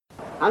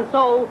And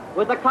so,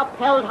 with the cup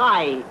held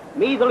high,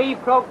 Meath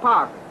leave Croke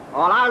Park,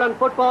 All-Ireland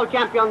football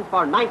champions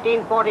for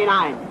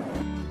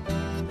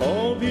 1949.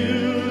 Oh,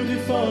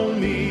 beautiful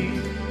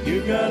Meath,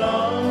 you've got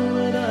all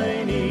that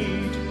I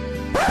need.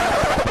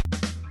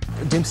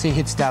 Dempsey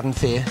hits Darren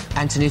Fay.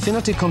 Anthony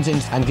Finnerty comes in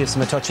and gives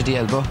him a touch of the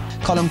elbow.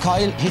 Colm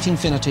Coyle hitting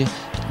Finnerty. They've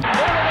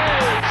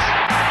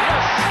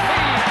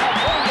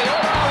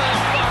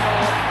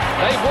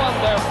won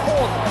their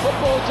fourth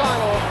football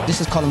title. This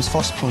is Colm's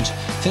first punch.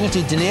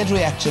 Finnerty delayed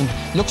reaction,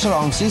 looks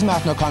around, sees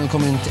Martin O'Connell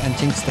coming in and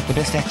thinks that the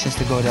best action is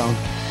to go down.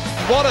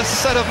 What a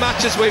set of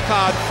matches we've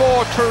had.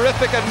 4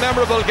 terrific and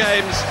memorable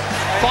games.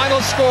 Final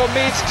score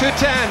Meath 2-10,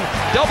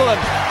 Dublin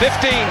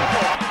 15.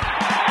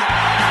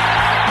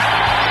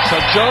 So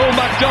Joe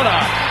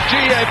McDonough,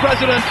 GA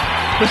President,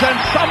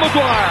 presents Sam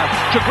Maguire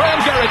to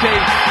Graham Geraghty,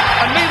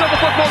 and Meath are the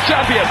football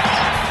champions.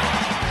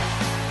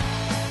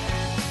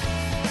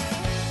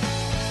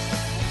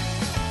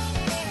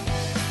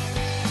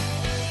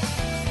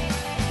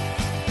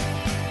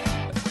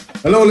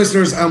 Hello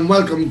listeners and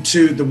welcome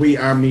to the We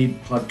Are Meath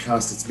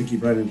podcast. It's Mickey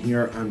Brennan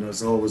here, and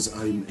as always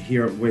I'm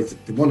here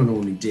with the one and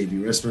only Davy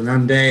Rispin.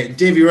 And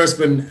Davy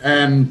Rispin,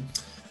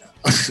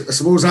 I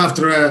suppose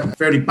after a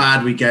fairly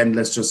bad weekend,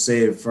 let's just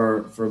say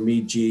for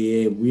Meath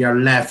GAA, we are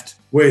left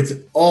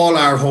with all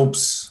our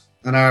hopes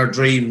and our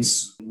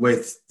dreams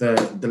with the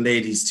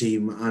ladies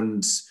team,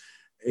 and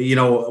you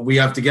know, we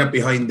have to get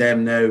behind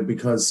them now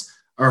because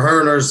our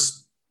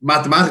hurlers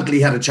mathematically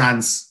had a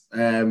chance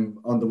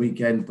on the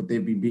weekend, but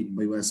they've been beaten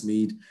by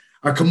Westmeath.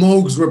 Our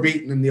Camogues were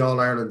beaten in the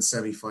All-Ireland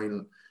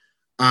semi-final,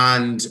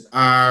 and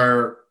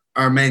our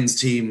men's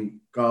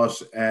team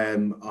got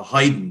a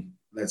hiding,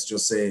 let's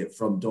just say,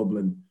 from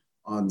Dublin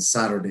on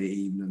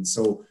Saturday evening.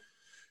 So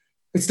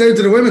it's down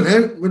to the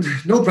women, with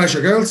no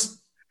pressure, girls.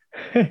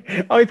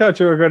 I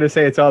thought you were going to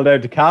say it's all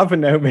down to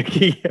Cavan now,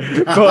 Mickey.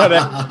 But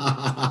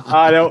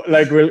I don't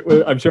like.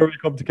 I'm sure we'll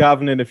come to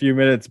Cavan in a few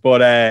minutes.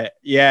 But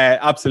yeah,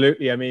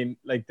 absolutely. I mean,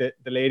 like the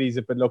ladies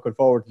have been looking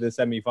forward to the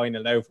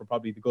semi-final now for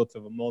probably the guts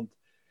of a month.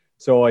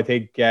 So I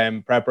think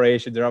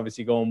preparations are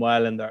obviously going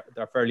well, and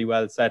they're fairly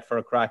well set for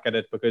a crack at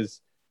it,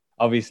 because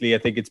obviously I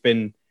think it's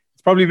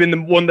probably been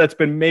the one that's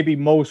been maybe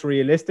most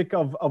realistic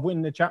of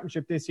winning the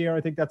championship this year.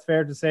 I think that's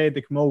fair to say.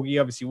 The Camogie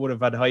obviously would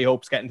have had high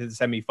hopes getting to the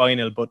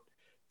semi-final, but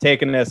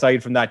taking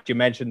aside from that, you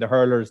mentioned the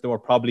hurlers, they were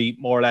probably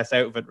more or less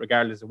out of it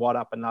regardless of what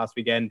happened last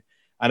weekend.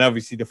 And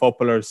obviously the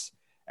footballers,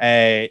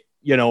 it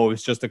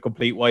was just a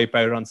complete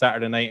wipeout on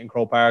Saturday night in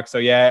Croke Park. So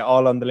yeah,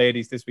 all on the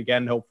ladies this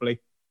weekend,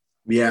 hopefully.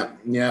 Yeah.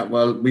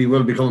 Well, we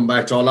will be coming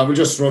back to all that. We'll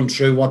just run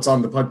through what's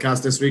on the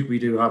podcast this week. We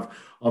do have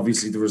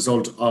obviously the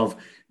result of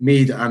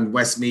Meath and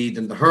Westmeath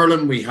in the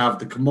hurling. We have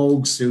the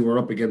Camogues who were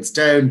up against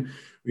Down.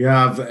 We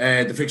have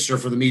the fixture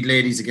for the Meath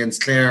ladies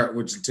against Clare,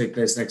 which will take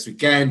place next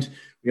weekend.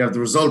 We have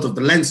the result of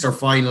the Leinster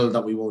final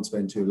that we won't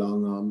spend too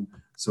long on,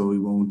 so we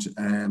won't,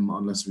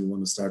 unless we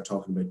want to start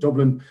talking about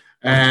Dublin.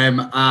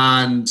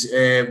 And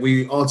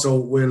we also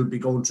will be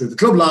going through the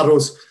club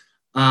lottos,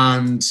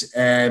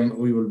 and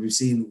we will be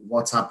seeing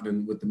what's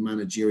happening with the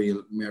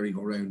managerial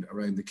merry-go-round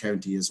around the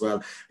county as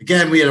well.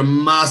 Again, we had a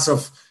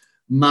massive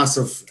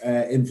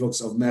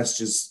influx of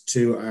messages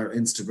to our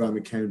Instagram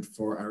account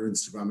for our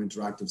Instagram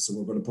Interactive. So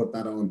we're going to put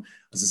that on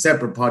as a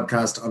separate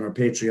podcast on our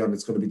Patreon.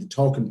 It's going to be the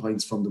talking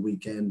points from the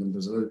weekend. And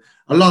there's a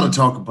lot of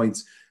talking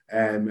points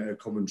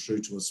coming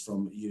through to us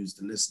from you,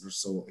 the listeners.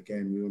 So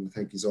again, we want to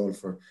thank you all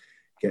for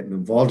getting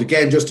involved.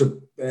 Again, just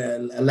to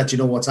let you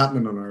know what's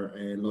happening on our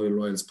Loyal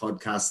Royals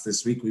podcast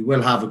this week. We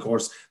will have, of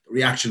course, the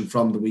reaction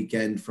from the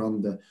weekend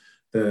from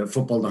the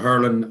football, the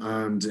hurling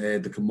and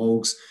the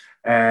Camogues.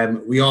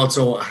 We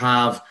also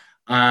have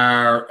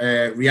our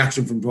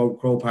reaction from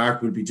Croke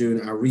Park. We'll be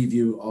doing our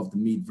review of the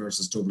Meath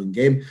versus Dublin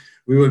game.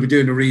 We will be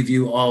doing a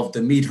review of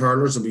the Meath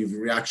hurlers, and we have a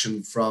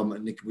reaction from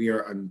Nick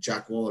Weir and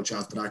Jack Walsh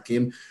after that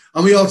game.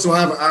 And we also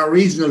have our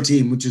regional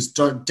team, which is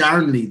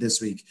Darnley this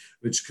week,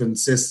 which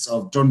consists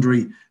of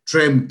Dundry,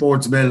 Trim,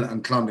 Boardsmill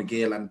and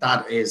Clonagale. And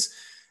that is,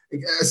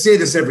 I say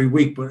this every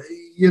week, but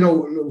you know,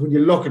 when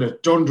you look at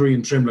it, Dundry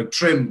and Trim, like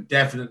Trim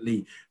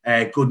definitely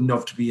good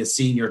enough to be a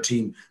senior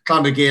team.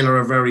 Clonagale are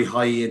a very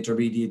high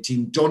intermediate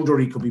team.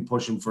 Dundry could be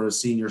pushing for a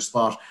senior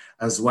spot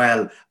as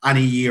well.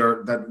 Any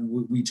year that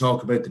we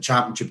talk about the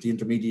championship, the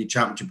intermediate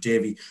championship,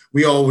 Davy,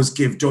 we always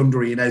give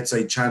Dundry an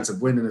outside chance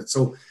of winning it.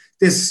 So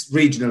this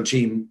regional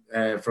team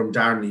from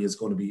Darnley is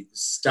going to be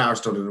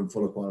star-studded and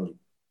full of quality.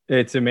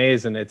 It's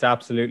amazing. It's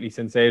absolutely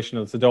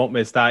sensational. So don't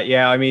miss that.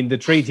 Yeah, I mean, the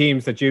three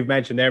teams that you've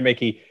mentioned there,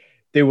 Mickey,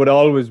 they would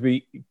always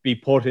be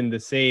put in the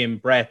same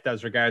breath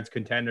as regards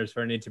contenders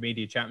for an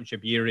intermediate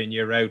championship year in,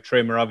 year out.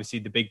 Trim are obviously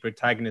the big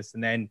protagonists.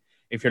 And then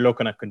if you're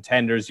looking at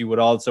contenders, you would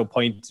also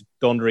point to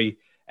Dundry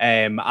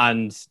and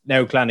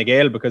now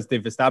Clonagale, because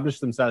they've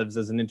established themselves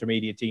as an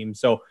intermediate team.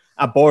 So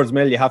at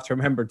Boardsmill, you have to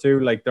remember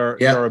too, like they're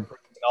improving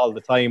all the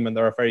time, and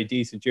they're a very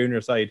decent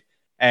junior side.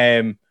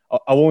 I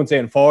won't say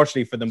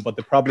unfortunately for them, but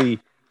they probably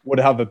would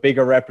have a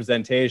bigger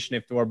representation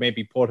if they were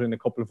maybe put in a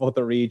couple of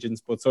other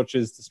regions. But such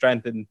is the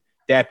strength and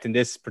depth in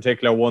this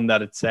particular one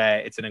that it's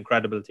an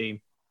incredible team.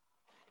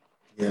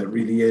 Yeah, it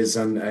really is.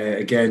 And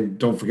again,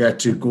 don't forget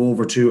to go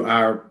over to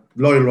our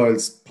Loyal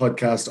Royals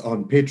podcast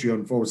on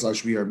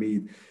Patreon/We Are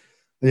Meath.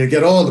 And you'll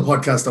get all the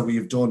podcasts that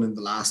we've done in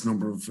the last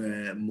number of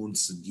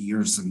months and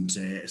years. And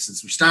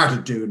since we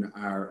started doing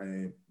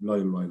our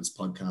Loyal Royals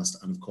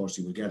podcast, and of course,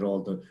 you will get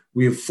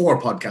we have 4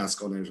 podcasts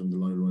going out on the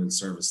Loyal Royals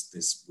service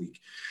this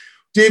week.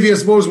 Davey, I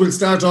suppose we'll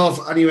start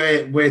off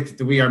anyway with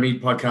the We Are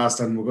Meath podcast,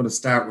 and we're going to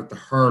start with the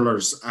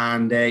hurlers.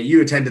 And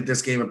you attended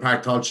this game at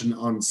Park Tolchin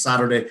on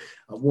Saturday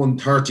at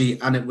 1:30,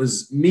 and it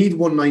was Meath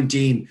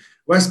 119,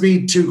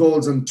 Westmeath 2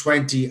 goals and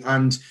 20,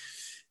 and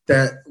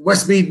the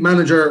Westmeath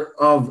manager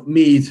of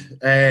Meath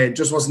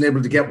just wasn't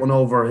able to get one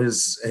over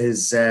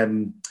his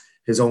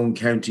own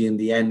county in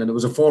the end, and it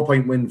was a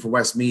 4-point win for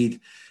Westmeath.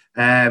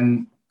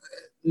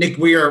 Nick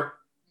Weir,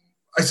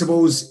 I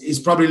suppose he's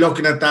probably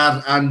looking at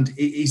that and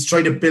he's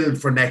trying to build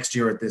for next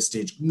year at this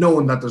stage,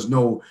 knowing that there's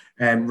no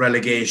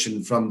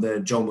relegation from the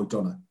Joe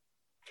McDonagh.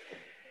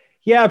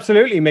 Yeah,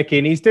 absolutely, Mickey.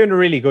 And he's doing a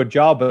really good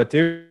job at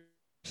it.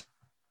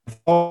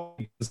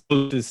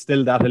 Is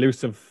still that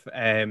elusive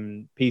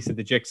piece of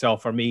the jigsaw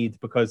for Meath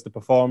because the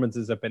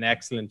performances have been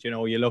excellent. You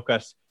know, you look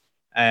at,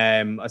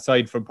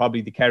 aside from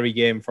probably the Kerry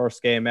game,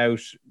 first game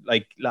out,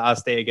 like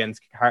last day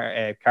against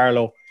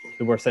Carlow,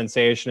 they were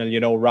sensational, you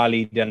know,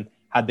 rallied, and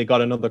had they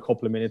got another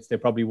couple of minutes, they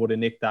probably would have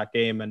nicked that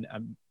game and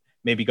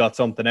maybe got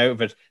something out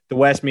of it. The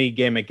Westmeath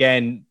game,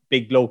 again,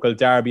 big local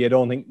derby. I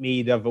don't think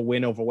Meath have a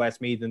win over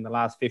Westmeath in the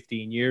last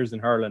 15 years in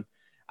hurling.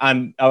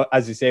 And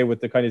as you say,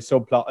 with the kind of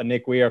subplot of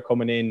Nick Weir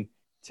coming in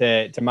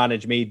to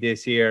manage Meath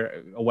this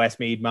year, a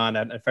Westmeath man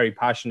and a very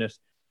passionate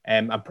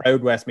and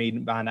proud Westmeath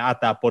man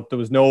at that. But there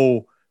was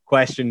no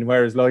question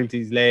where his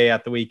loyalties lay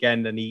at the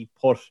weekend, and he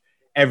put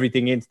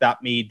everything into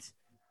that Meath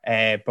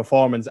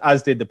performance,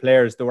 as did the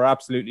players. They were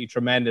absolutely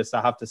tremendous.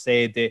 I have to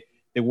say,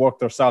 they worked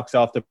their socks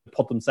off to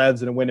put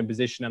themselves in a winning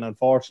position, and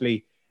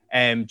unfortunately,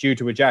 due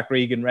to a Jack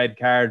Regan red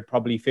card,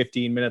 probably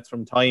 15 minutes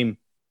from time,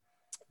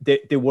 they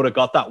would have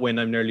got that win,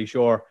 I'm nearly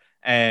sure.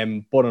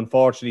 But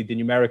unfortunately, the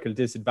numerical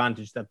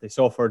disadvantage that they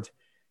suffered,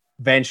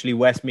 eventually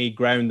Westmeath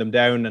ground them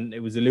down, and it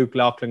was a Luke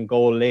Loughlin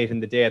goal late in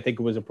the day. I think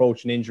it was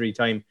approaching injury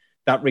time.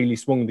 That really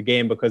swung the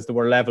game because they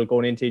were level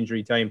going into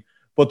injury time.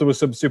 But there was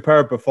some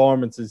superb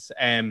performances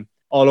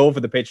all over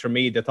the pitch for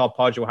me. I thought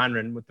Podge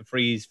O'Hanlon with the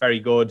freeze, very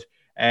good.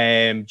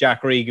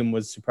 Jack Regan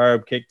was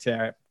superb, hit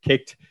a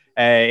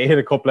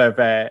couple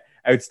of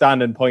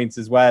outstanding points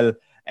as well.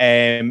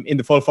 In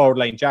the full forward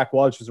line, Jack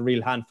Walsh was a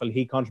real handful.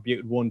 He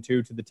contributed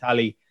 1-2 to the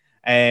tally.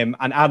 And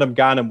Adam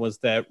Gannon was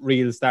the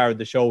real star of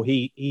the show.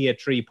 He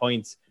had 3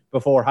 points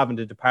before having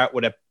to depart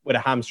with a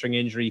hamstring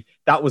injury.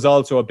 That was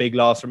also a big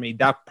loss for me.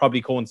 That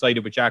probably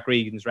coincided with Jack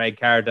Regan's red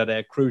card at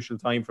a crucial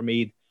time for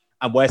me.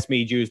 And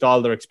Westmeath used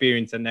all their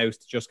experience and nous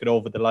to just get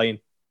over the line.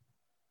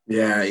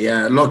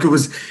 Yeah. Look, it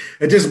was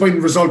a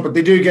disappointing result, but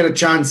they do get a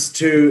chance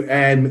to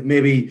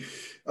maybe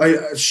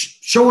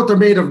show what they're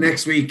made of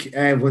next week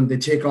when they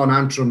take on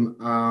Antrim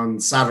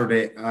on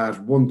Saturday at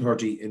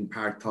 1:30 in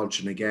Park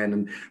Tolchin again.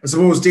 And I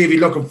suppose, Davey,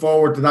 looking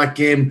forward to that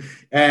game.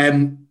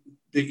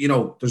 You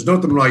know, there's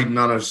nothing riding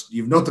on it.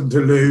 You've nothing to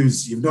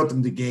lose. You've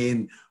nothing to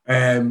gain.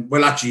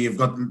 Well, actually, you've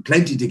got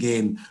plenty to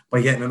gain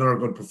by getting another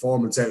good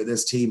performance out of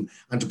this team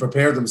and to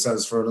prepare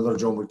themselves for another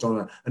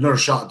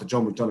shot at the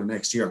Joe McDonagh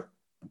next year.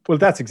 Well,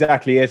 that's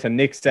exactly it. And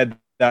Nick said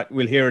that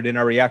we'll hear it in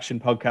our reaction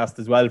podcast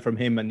as well from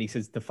him. And he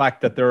says the fact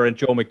that they're a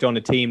Joe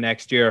McDonagh team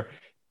next year,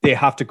 they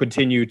have to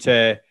continue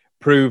to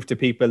prove to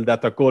people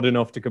that they're good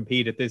enough to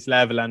compete at this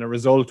level, and a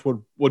result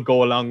would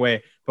go a long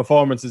way.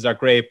 Performances are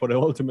great, but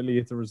ultimately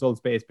it's a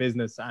results-based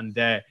business. And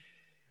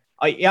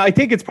I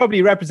think it's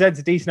probably represents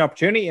a decent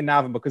opportunity in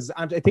Navan, because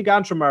I think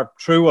Antrim are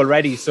through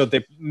already, so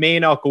they may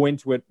not go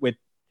into it with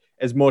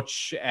as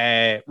much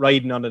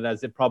riding on it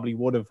as it probably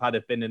would have had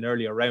it been an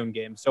earlier round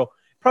game. So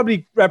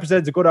probably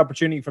represents a good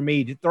opportunity for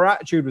me. Their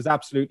attitude was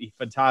absolutely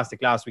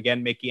fantastic last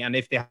weekend, Mickey, and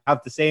if they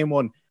have the same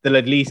one, they'll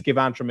at least give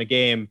Antrim a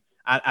game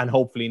and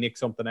hopefully nick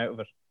something out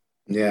of it.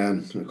 Yeah,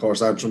 and of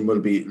course Antrim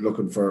will be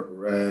looking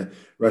for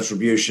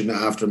retribution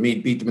after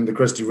Meath beat them in the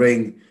Christie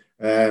Ring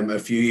a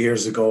few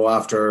years ago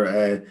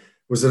after,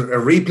 was it a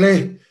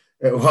replay?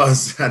 It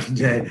was,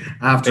 and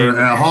after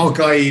a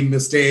Hawkeye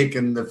mistake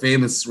and the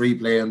famous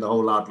replay and the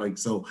whole lot. We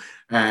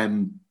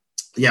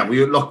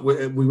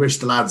wish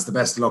the lads the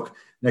best of luck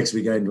next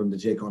weekend when they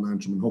take on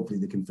Antrim, and hopefully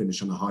they can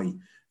finish on a high,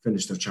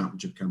 finish their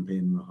championship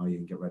campaign on a high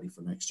and get ready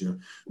for next year.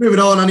 Moving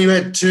on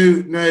anyway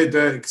to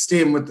now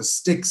staying with the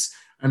Sticks,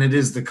 and it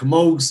is the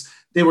Camogues.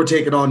 They were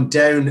taken on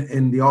down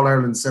in the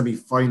All-Ireland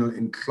semi-final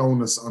in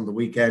Clonus on the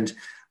weekend,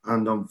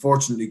 and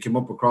unfortunately came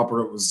up a cropper.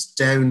 It was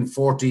down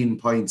 14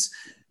 points.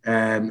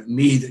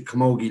 Meath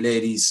Camogie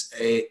ladies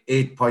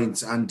 8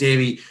 points, and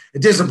Davy, a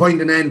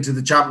disappointing end to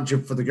the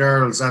championship for the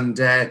girls. And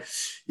there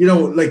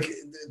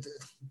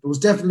was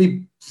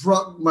definitely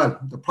there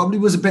probably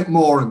was a bit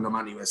more in them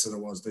anyway, so there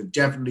was. They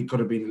definitely could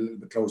have been a little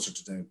bit closer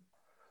to down.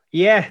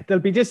 Yeah, they'll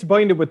be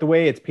disappointed with the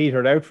way it's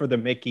petered out for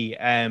them, Mickey,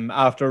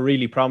 after a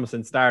really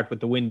promising start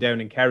with the win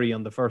down in Kerry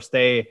on the first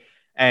day.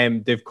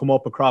 They've come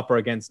up a cropper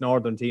against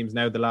Northern teams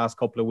now the last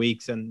couple of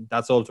weeks, and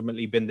that's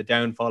ultimately been the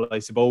downfall, I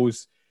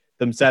suppose.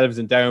 Themselves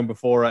and Down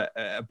before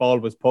a ball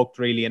was pucked,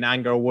 really, and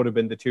Anger would have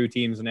been the two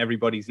teams on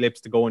everybody's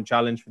lips to go and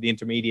challenge for the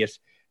intermediate.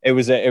 It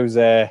was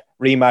a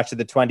rematch of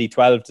the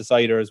 2012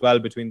 decider as well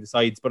between the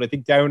sides, but I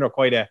think Down are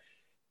quite a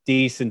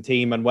decent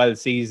team and well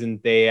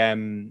seasoned. They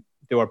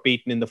were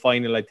beaten in the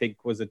final, I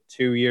think, was it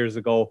 2 years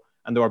ago,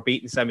 and they were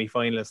beaten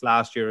semi-finalists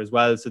last year as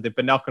well. So they've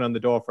been knocking on the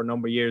door for a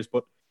number of years.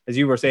 But as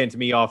you were saying to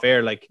me off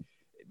air, like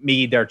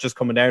me, they're just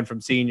coming down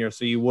from senior,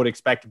 so you would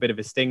expect a bit of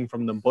a sting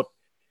from them. But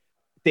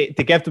they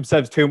gave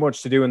themselves too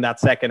much to do in that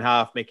second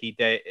half, Mickey.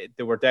 They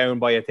were down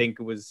by, I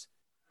think it was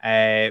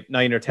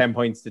 9 or 10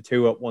 points to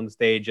 2 at one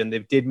stage, and they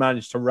did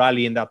manage to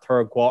rally in that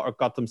third quarter,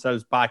 got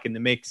themselves back in the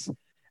mix.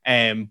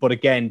 But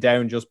again,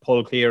 Down just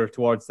pulled clear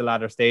towards the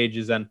latter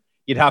stages, and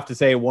you'd have to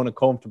say won it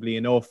comfortably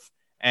enough.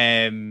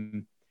 I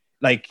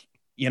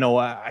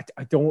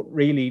don't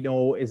really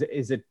know.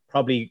 Is it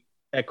probably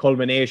a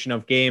culmination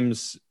of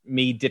games?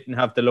 Meath didn't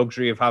have the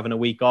luxury of having a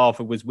week off.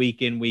 It was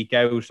week in, week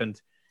out, and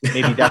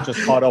maybe that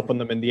just caught up on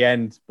them in the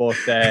end. But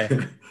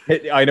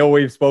I know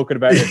we've spoken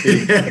about it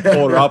being the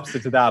polar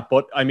opposite to that.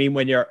 But I mean,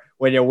 when you're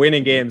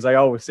winning games, I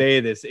always say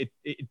this, it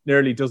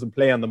nearly doesn't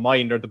play on the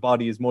mind or the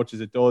body as much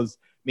as it does.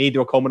 Meath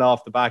were coming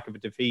off the back of a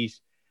defeat,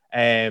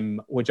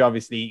 which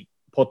obviously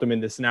put them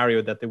in the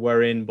scenario that they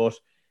were in. But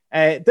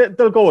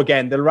they'll go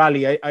again. They'll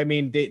rally. I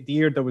mean, the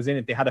year that was in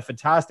it, they had a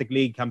fantastic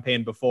league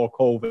campaign before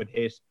COVID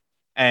hit.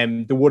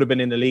 They would have been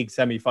in the league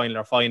semi-final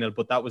or final,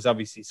 but that was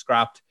obviously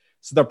scrapped.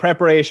 So their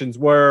preparations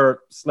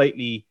were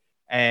slightly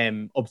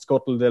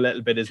upscuttled a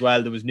little bit as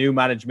well. There was new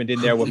management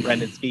in there with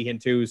Brendan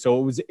Skehan too.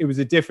 So it was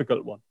a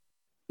difficult one.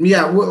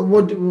 Yeah,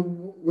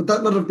 would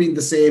that not have been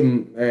the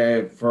same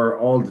for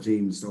all the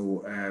teams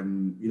though?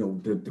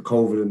 The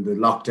COVID and the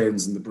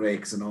lockdowns and the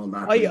breaks and all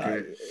that.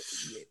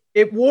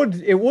 It would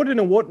and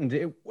it wouldn't.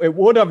 It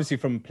would obviously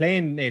from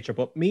playing nature,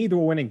 but they were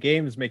winning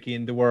games, Mickey,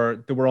 and they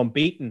were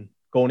unbeaten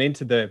going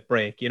into the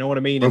break. You know what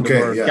I mean? And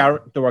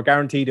they were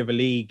guaranteed of a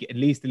league, at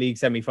least the league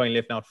semi-final,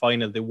 if not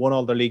final. They won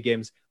all their league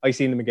games. I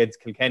seen them against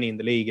Kilkenny in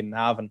the league in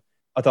Navan.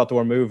 I thought they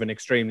were moving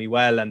extremely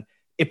well, and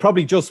it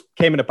probably just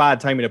came at a bad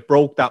time and it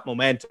broke that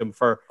momentum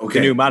for the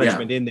new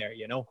management in there,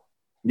 you know?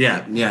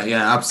 Yeah,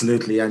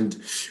 absolutely. And,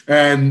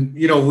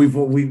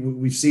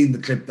 we've seen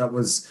the clip that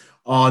was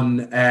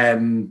on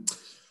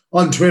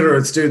Twitter.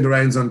 It's doing the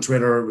rounds on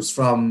Twitter. It was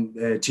from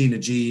Tina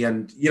G.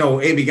 And,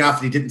 Amy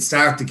Gaffney didn't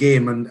start the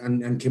game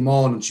and came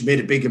on and she made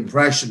a big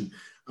impression.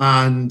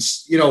 And,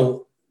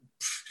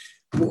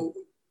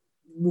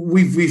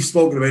 We've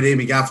spoken about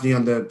Amy Gaffney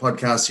on the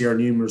podcast here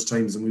numerous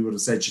times, and we would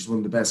have said she's one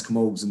of the best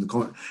camogues in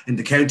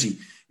the county.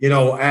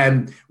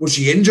 Was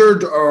she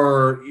injured,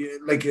 or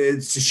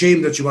it's a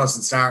shame that she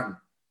wasn't starting?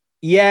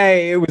 Yeah,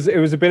 it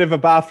was a bit of a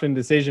baffling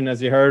decision,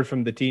 as you heard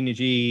from the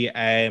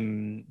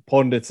TNG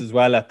pundits as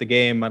well at the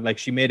game, and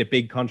she made a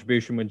big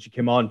contribution when she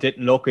came on.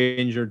 Didn't look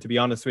injured, to be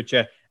honest with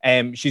you.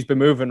 She's been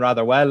moving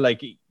rather well.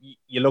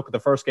 You look at the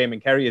first game in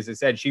Kerry, as I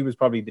said, she was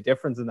probably the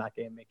difference in that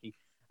game, Mickey.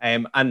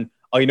 And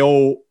I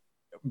know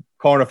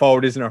corner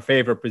forward isn't her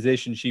favourite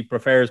position. She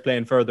prefers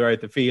playing further out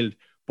the field.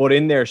 But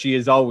in there, she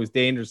is always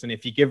dangerous. And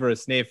if you give her a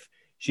sniff,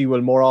 she will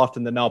more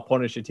often than not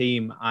punish a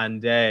team.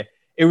 And it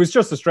was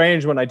just a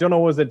strange one. I don't know,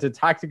 was it a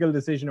tactical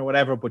decision or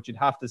whatever, but you'd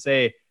have to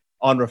say,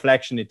 on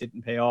reflection, it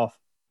didn't pay off.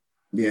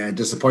 Yeah,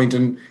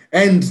 disappointing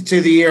end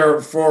to the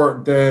year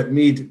for the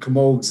Meath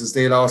Camogues as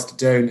they lost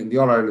Down in the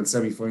All-Ireland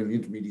semi-final, the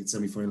intermediate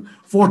semi-final,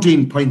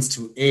 14 points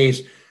to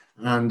 8.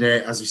 And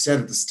as we said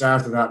at the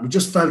start of that, we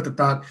just felt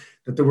that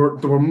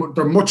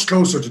they're much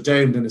closer to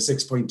Down than a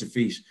 6-point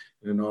defeat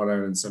in an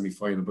All-Ireland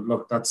semi-final. But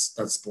look, that's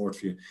sport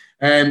for you.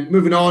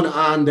 Moving on,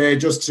 and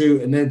just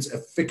to announce a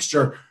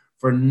fixture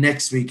for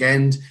next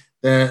weekend,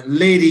 the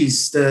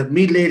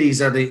Meath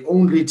ladies are the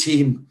only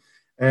team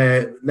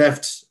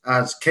left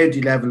at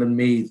county level in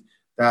Meath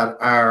that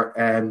are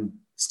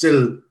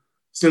still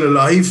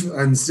alive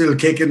and still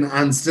kicking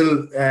and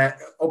still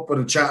up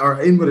with a chat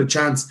or in with a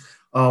chance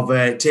of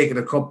taking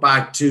a cup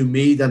back to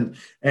Meath, and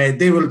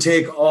they will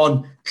take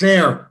on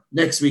Clare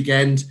next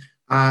weekend.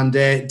 And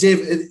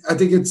Dave, I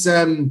think it's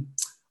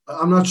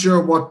I'm not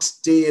sure what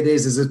day it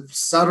is. Is it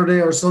Saturday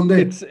or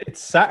Sunday?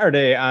 It's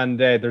Saturday, and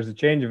there's a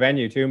change of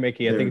venue too,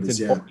 Mickey. I think it's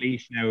in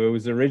Portlaoise now. It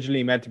was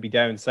originally meant to be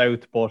down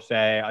south, but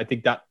I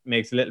think that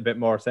makes a little bit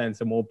more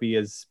sense and won't be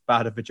as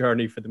bad of a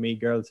journey for the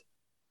Meath girls.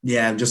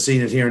 Yeah, I'm just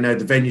seeing it here now.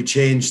 The venue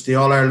changed. The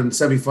All-Ireland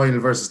semi-final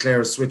versus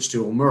Clare switched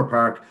to O'Muir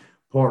Park,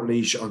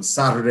 Portlaoise, on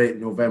Saturday,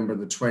 November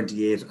the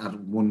 28th at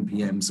 1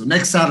 p.m. So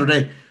next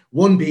Saturday,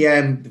 1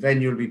 p.m, the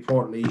venue will be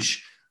Portlaoise,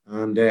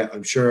 and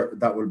I'm sure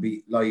that will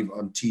be live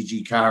on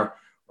TG Car,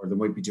 or there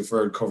might be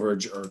deferred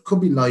coverage, or it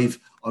could be live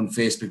on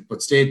Facebook.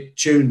 But stay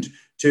tuned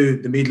to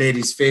the Meath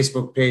Ladies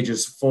Facebook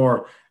pages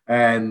for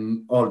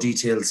all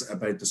details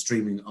about the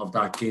streaming of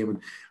that game.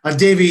 And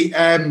Davy,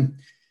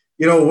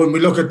 when we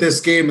look at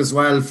this game as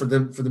well for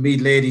the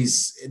Meath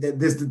Ladies,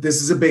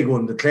 this is a big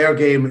one. The Clare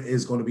game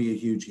is going to be a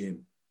huge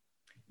game.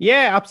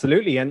 Yeah,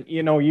 absolutely. And,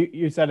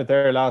 you said it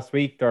there last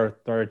week. They're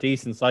a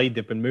decent side.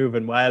 They've been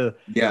moving well.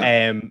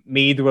 Yeah.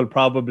 Meath will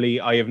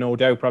probably, I have no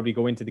doubt, probably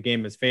go into the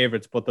game as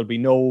favourites, but there'll be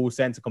no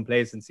sense of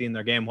complacency in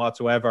their game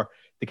whatsoever.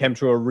 They came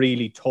through a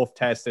really tough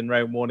test in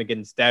round 1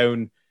 against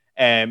Down.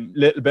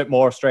 Little bit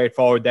more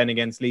straightforward than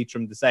against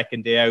Leitrim the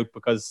second day out,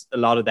 because a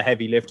lot of the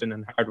heavy lifting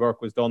and hard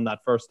work was done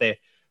that first day.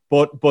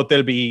 But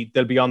they'll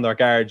be on their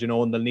guard,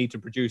 and they'll need to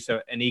produce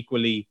an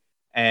equally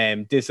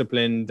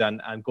disciplined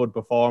and good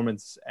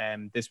performance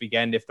this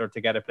weekend if they're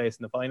to get a place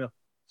in the final.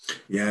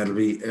 Yeah, it'll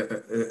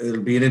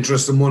be an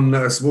interesting one,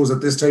 I suppose,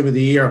 at this time of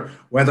the year.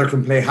 Weather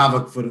can play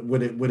havoc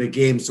with a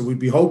game, so we'd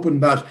be hoping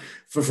that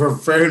for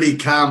fairly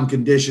calm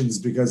conditions,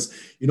 because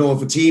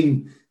if a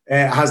team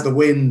has the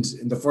wind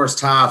in the first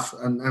half,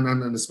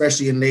 and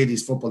especially in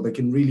ladies football, they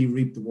can really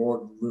reap the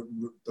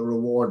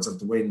rewards of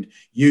the wind,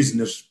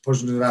 using it,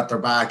 pushing it at their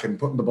back and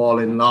putting the ball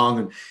in long,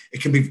 and it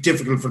can be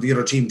difficult for the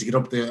other team to get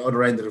up the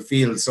other end of the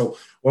field. So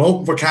we're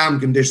hoping for calm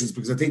conditions,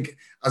 because I think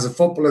as a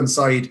footballing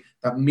side,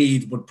 that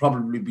Meath would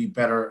probably be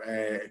better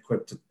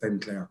equipped than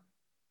Clare.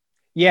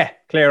 Yeah,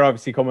 Clare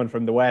obviously coming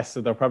from the west,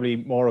 so they're probably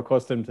more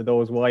accustomed to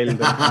those wild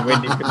and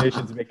windy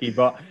conditions, Mickey.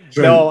 But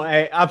True. No,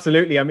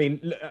 absolutely. I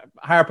mean,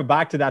 harping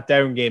back to that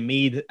Down game,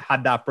 Meath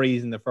had that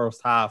breeze in the first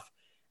half,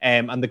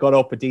 and they got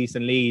up a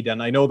decent lead.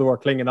 And I know they were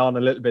clinging on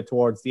a little bit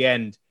towards the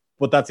end,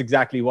 but that's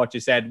exactly what you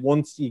said.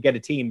 Once you get a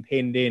team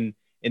pinned in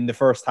the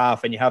first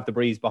half and you have the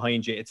breeze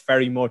behind you, it's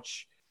very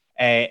much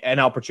an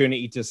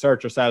opportunity to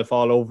search yourself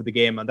all over the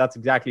game, and that's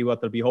exactly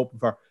what they'll be hoping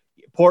for.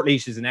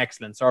 Portlaoise is an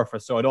excellent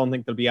surface, so I don't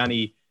think there'll be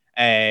any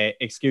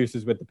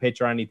excuses with the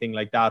pitch or anything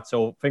like that.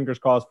 So fingers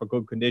crossed for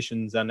good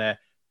conditions and a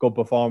good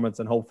performance,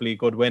 and hopefully a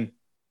good win.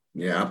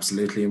 Yeah,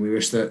 absolutely. And we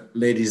wish the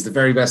ladies the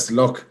very best of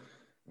luck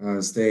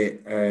as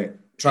they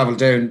travel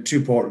down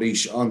to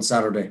Portlaoise on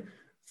Saturday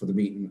for the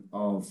meeting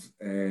of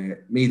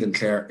Meath and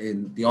Clare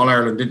in the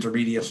All-Ireland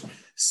Intermediate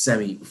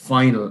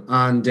semi-final.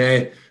 And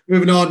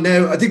moving on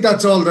now, I think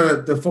that's all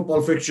the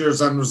football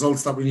fixtures and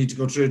results that we need to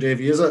go through,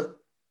 Davey, is it?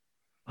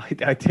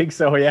 I think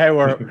so, yeah.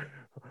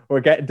 We're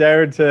getting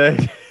down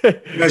to.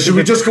 Yeah, should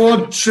we just go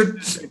on? Should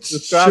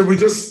we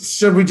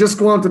just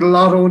go on to the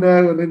lotto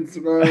now and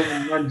Instagram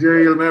and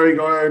managerial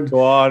merry-go-round?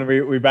 Go on,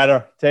 we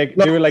better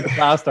do it like a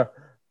plaster.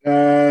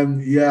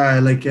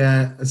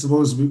 I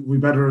suppose we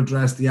better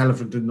address the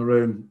elephant in the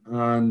room,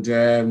 and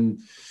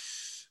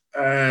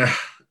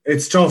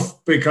it's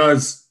tough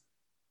because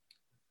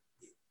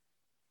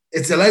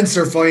it's a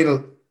Leinster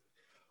final.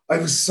 I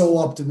was so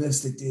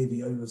optimistic,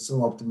 Davey. I was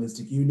so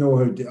optimistic. You know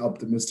how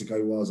optimistic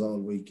I was all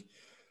week.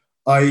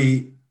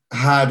 I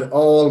had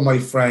all my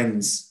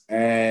friends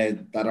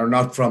that are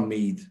not from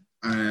Meath,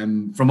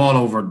 from all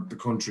over the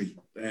country,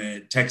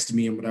 texting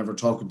me and whatever,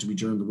 talking to me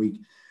during the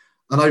week.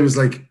 And I was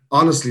like,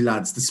 honestly,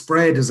 lads, the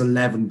spread is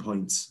 11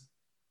 points.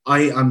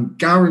 I am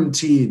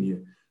guaranteeing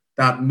you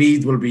that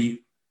Meath will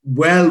be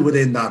well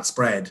within that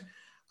spread.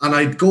 And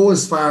I'd go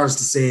as far as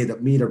to say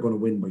that Meath are going to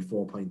win by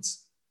 4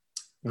 points.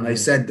 And I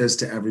said this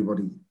to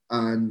everybody,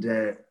 and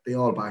they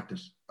all backed it.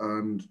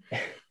 And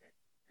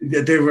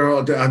they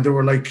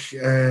were like,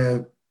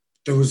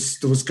 there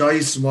was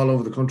guys from all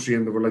over the country,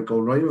 and they were like, "Oh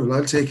right, well,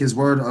 I'll take his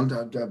word. I'll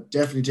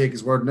definitely take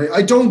his word." And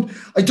I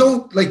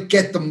don't like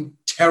get them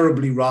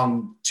terribly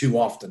wrong too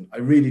often. I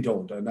really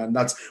don't, and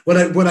that's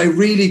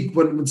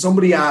when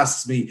somebody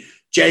asks me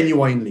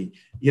genuinely,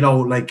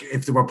 like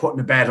if they were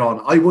putting a bet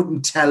on, I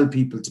wouldn't tell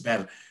people to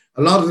bet.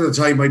 A lot of the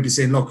time, I'd be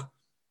saying, "Look,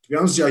 to be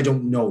honest with you, I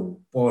don't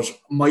know, but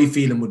my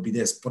feeling would be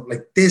this." But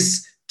like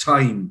this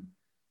time,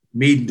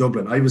 Meath and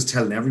Dublin, I was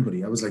telling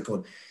everybody, I was like,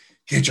 "God,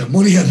 get your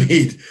money on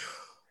Meath,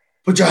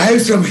 put your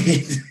house on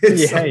Meath."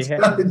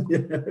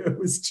 It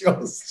was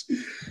just,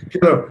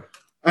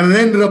 and it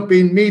ended up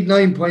being Meath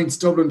 9 points,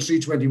 Dublin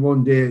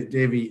 321,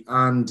 Davy,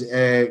 and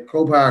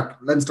Croke Park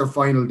Leinster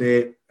final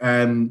day.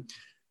 An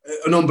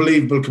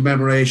unbelievable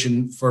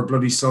commemoration for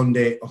Bloody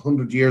Sunday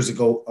 100 years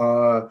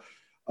ago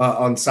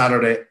on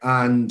Saturday,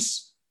 and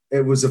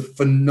it was a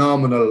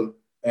phenomenal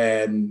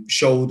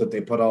show that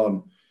they put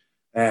on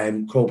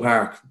Croke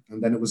Park,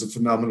 and then it was a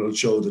phenomenal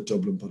show that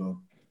Dublin put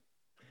on.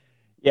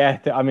 Yeah,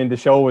 I mean, the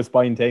show was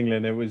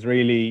spine-tingling. It was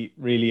really,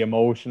 really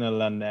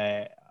emotional and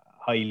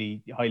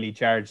highly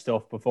charged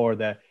stuff before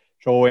the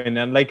throw-in.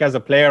 And like as a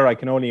player, I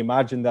can only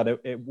imagine that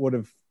it would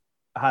have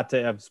had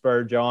to have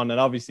spurred you on. And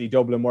obviously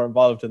Dublin were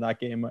involved in that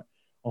game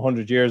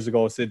 100 years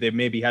ago, so they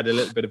maybe had a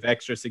little bit of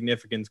extra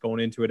significance going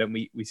into it. And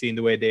we seen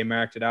the way they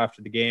marked it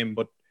after the game.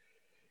 But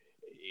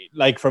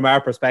like from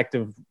our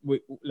perspective,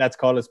 let's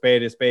call a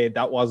spade a spade.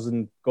 That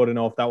wasn't good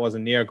enough. That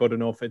wasn't near good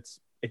enough. It's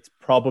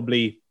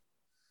probably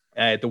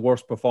the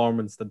worst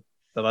performance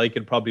that I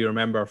could probably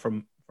remember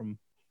from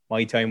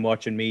my time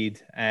watching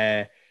Meath.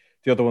 The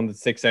other one that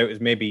sticks out is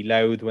maybe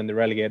Louth when they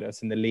relegated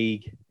us in the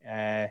league.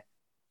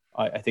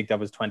 I think that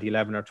was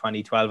 2011 or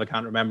 2012. I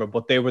can't remember,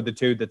 but they were the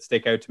two that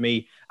stick out to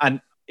me.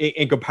 And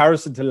in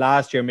comparison to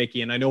last year,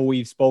 Mickey, and I know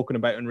we've spoken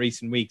about in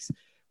recent weeks,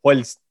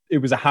 whilst it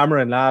was a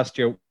hammering last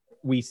year,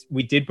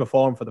 we did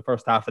perform for the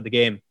first half of the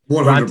game.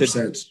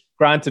 100%.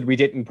 granted, we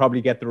didn't probably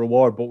get the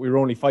reward, but we were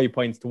only 5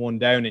 points to 1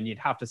 down, and you'd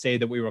have to say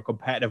that we were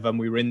competitive and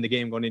we were in the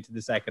game going into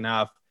the second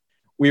half.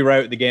 We were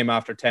out of the game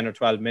after 10 or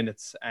 12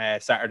 minutes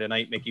Saturday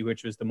night, Mickey,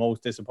 which was the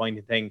most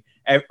disappointing thing.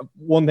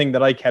 One thing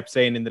that I kept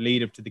saying in the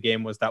lead up to the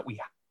game was that we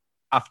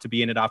have to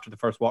be in it after the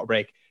first water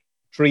break.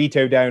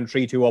 3-2 down,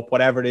 3-2 up,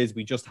 whatever it is,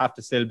 we just have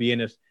to still be in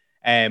it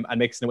and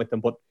mixing it with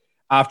them. But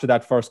after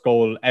that first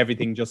goal,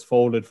 everything just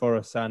folded for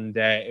us, and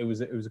it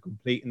was a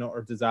complete and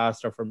utter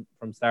disaster from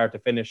start to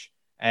finish.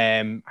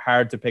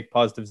 Hard to pick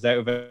positives out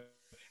of it.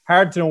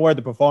 Hard to know where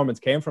the performance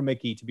came from,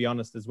 Mickey, to be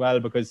honest, as well,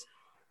 because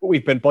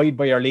we've been buoyed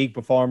by our league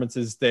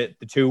performances. The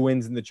 2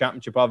 wins in the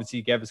championship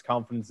obviously gave us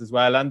confidence as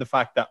well, and the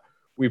fact that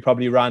we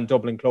probably ran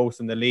Dublin close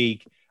in the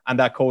league, and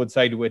that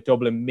coincided with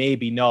Dublin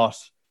maybe not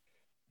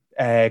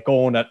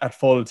going at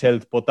full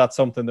tilt, but that's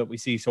something that we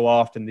see so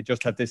often. They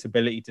just have this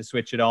ability to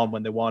switch it on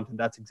when they want, and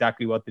that's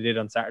exactly what they did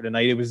on Saturday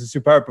night. It was a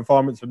superb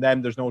performance from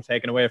them. There's no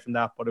taking away from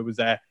that, but it was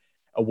a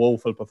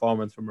woeful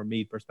performance from a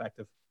Meath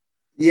perspective.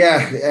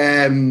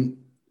 Yeah,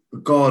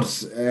 God,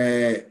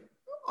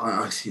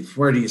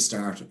 where do you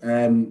start?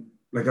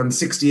 Like on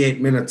 68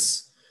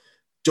 minutes,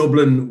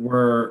 Dublin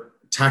were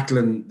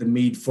tackling the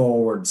Meath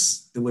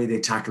forwards the way they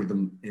tackled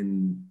them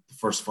in the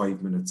first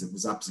 5 minutes. It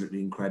was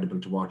absolutely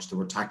incredible to watch. They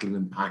were tackling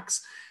in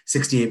packs.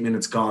 68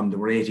 minutes gone, they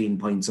were 18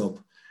 points up.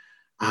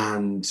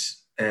 And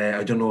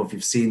I don't know if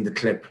you've seen the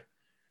clip,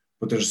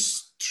 but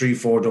there's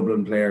 3-4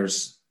 Dublin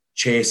players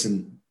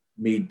chasing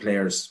Meath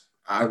players.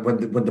 When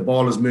the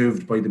ball is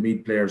moved by the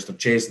Meath players, they're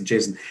chasing.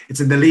 It's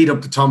in the lead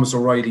up to Thomas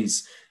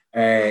O'Reilly's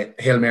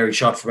Hail Mary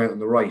shot from out on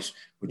the right,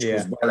 which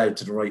was well out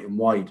to the right and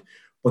wide.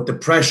 But the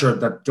pressure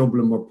that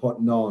Dublin were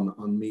putting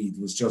on Meath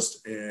was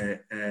just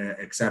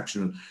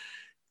exceptional.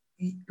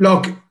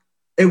 Look,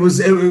 this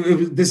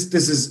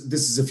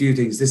is a few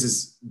things. This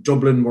is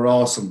Dublin were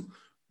awesome,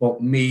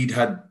 but Meath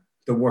had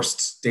the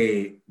worst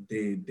day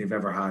they've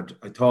ever had.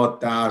 I thought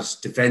that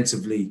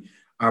defensively,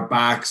 our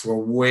backs were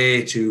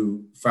way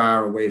too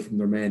far away from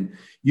their men.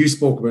 You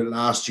spoke about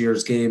last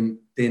year's game.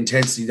 The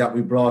intensity that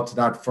we brought to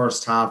that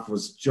first half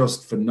was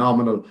just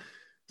phenomenal.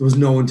 There was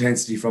no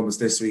intensity from us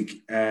this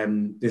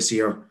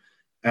year.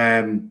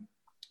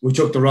 We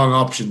took the wrong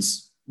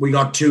options. We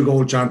got 2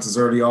 goal chances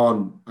early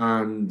on,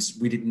 and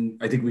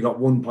I think we got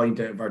 1 point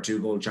out of our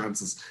 2 goal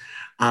chances.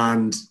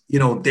 And,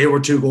 they were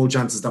 2 goal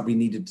chances that we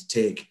needed to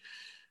take.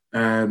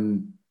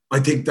 I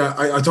think that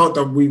I thought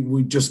that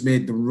we just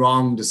made the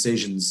wrong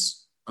decisions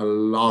a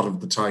lot of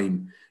the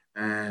time.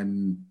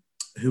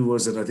 Who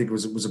was it? I think it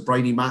was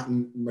Bryony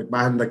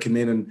McMahon that came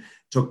in and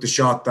took the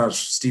shot that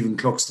Stephen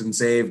Cluxton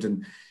saved,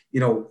 and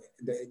the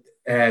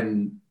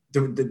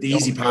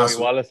easy pass.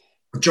 Joey Wallace.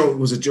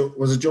 Was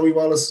it Joey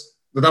Wallace?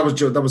 But that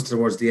was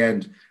towards the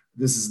end.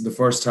 This is in the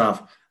first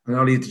half, and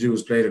all he had to do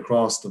was play it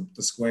across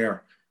the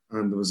square,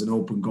 and there was an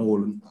open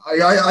goal. And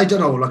I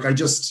don't know. Like I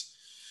just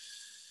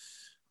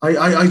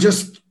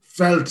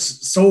felt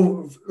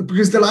so,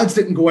 because the lads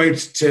didn't go out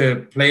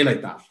to play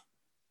like that.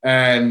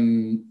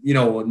 And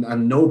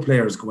no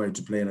players go out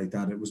to play like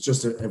that. It was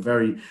just a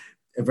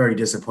very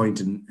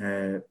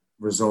disappointing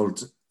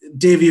result.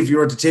 Davey, if you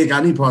were to take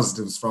any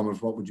positives from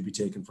it, what would you be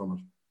taking from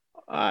it?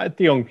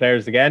 The young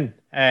players again.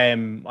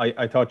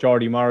 I thought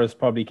Jordy Morris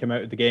probably came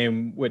out of the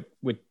game with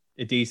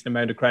a decent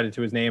amount of credit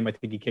to his name. I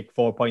think he kicked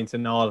 4 points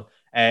in all.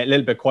 A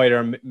little bit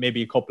quieter,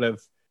 maybe a couple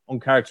of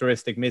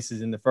uncharacteristic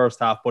misses in the first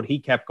half, but he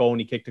kept going.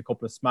 He kicked a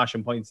couple of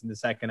smashing points in the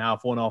second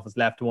half, one off his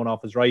left, one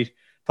off his right.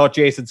 Thought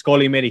Jason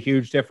Scully made a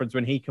huge difference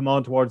when he came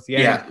on towards the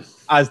end,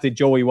 as did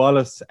Joey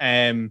Wallace.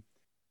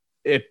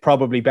 It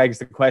probably begs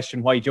the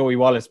question why Joey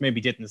Wallace maybe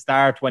didn't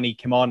start when he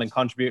came on and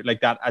contribute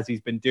like that, as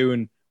he's been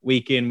doing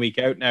week in, week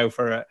out now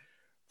for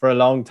a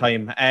long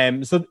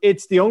time. So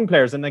it's the young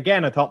players. And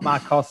again, I thought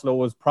Matt Costello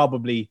was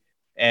probably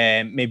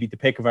maybe the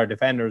pick of our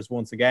defenders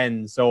once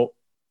again. So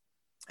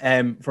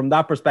from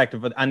that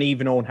perspective, and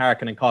even Owen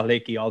Harkin and Cathal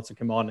Hickey also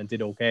came on and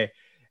did okay.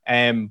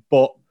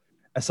 But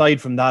aside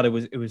from that, it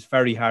was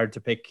very hard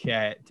to pick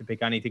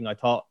anything. I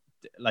thought,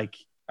 like,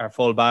 our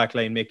full back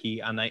line, Mickey,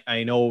 and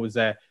I know it was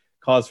a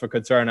cause for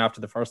concern after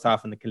the first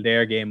half in the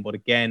Kildare game, but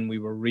again, we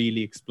were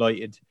really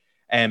exploited.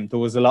 There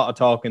was a lot of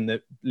talk in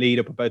the lead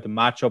up about the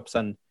matchups,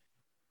 and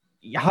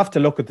you have to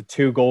look at the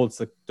 2 goals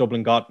that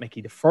Dublin got,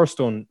 Mickey. The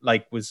first one,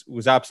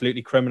 was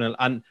absolutely criminal,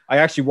 and I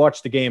actually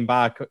watched the game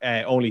back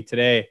only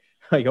today.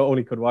 I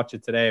only could watch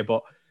it today,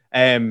 but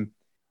Con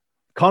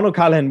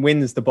O'Callaghan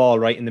wins the ball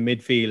right in the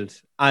midfield,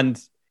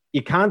 and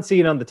you can't see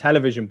it on the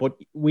television, but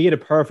we had a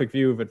perfect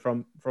view of it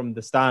from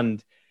the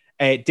stand.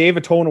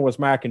 David Toner was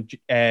marking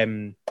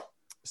Niall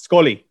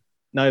Scully,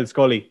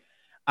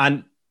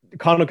 and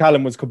Con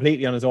O'Callaghan was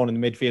completely on his own in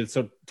the midfield.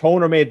 So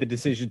Toner made the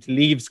decision to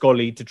leave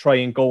Scully to try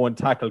and go and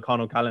tackle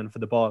Con O'Callaghan for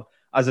the ball.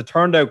 As it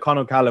turned out, Con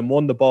O'Callaghan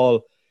won the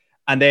ball,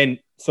 and then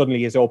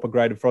suddenly his open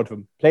ground in front of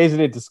him. Plays it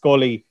into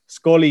Scully.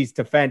 Scully's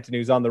to Fenton,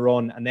 who's on the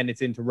run, and then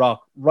it's into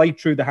Rock, right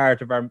through the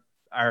heart of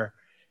our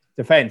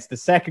defence. The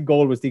second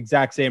goal was the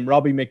exact same.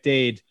 Robbie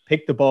McDade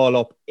picked the ball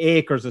up,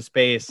 acres of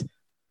space,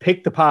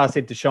 picked the pass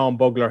into Sean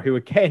Bugler, who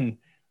again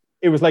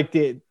it was like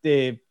the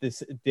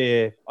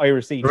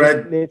Irish Sea,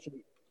 the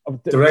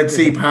Red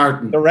Sea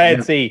parting. The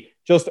Red Sea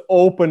just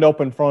opened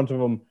up in front of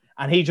him,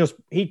 and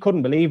he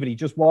couldn't believe it. He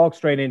just walked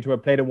straight into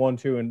it, played a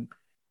 1-2, and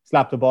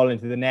slapped the ball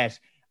into the net.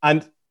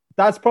 And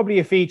that's probably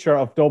a feature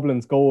of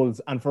Dublin's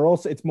goals. And for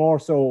us, it's more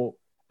so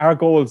our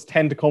goals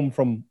tend to come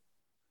from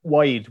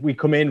wide. We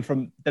come in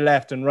from the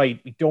left and right.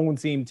 We don't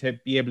seem to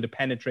be able to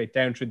penetrate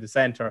down through the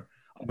centre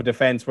of a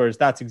defence, whereas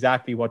that's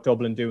exactly what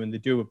Dublin do, and they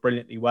do it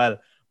brilliantly well.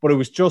 But it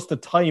was just the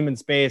time and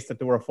space that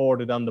they were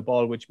afforded on the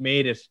ball, which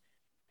made it,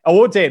 I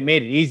would say it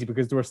made it easy,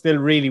 because they were still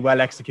really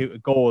well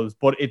executed goals,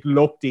 but it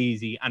looked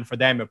easy, and for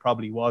them it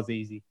probably was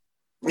easy.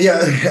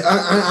 Yeah,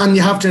 and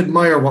you have to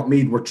admire what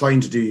Meath were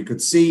trying to do. You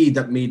could see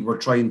that Meath were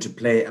trying to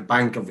play a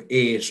bank of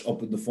 8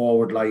 up in the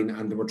forward line,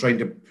 and they were trying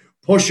to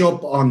push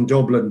up on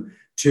Dublin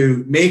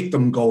to make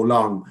them go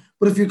long.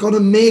 But if you're going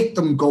to make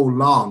them go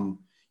long,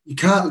 you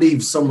can't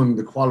leave someone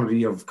the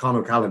quality of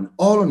Conor Callan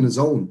all on his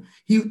own.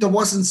 There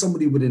wasn't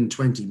somebody within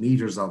 20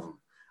 metres of him.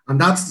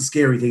 And that's the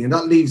scary thing. And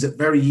that leaves it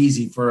very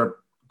easy for a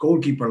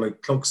goalkeeper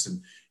like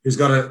Cluxton, who's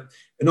got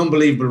an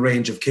unbelievable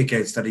range of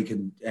kickouts that he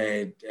can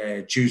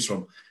choose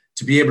from,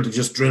 to be able to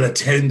just drill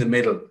it down the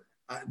middle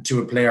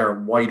to a player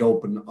wide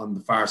open on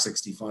the far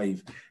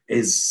 65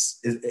 is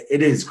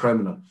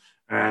criminal.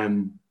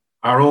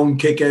 Our own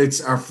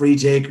kickouts, our free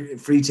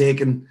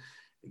taken,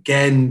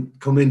 again,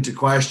 come into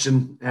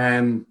question.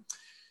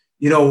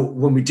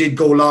 When we did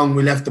go long,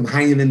 we left them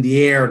hanging in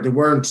the air. They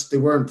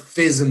weren't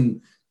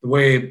fizzing the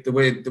way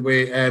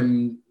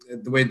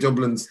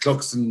Dublin's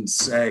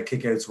Cluxton's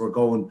kickouts were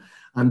going,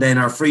 and then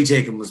our free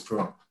taken was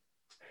poor.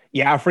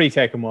 Yeah, our free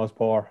taken was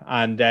poor,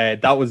 and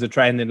that was a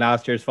trend in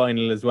last year's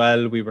final as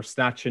well. We were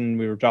snatching,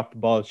 we were dropping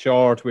the ball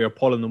short, we were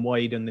pulling them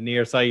wide on the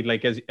near side.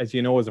 Like as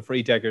you know, as a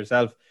free taker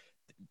yourself,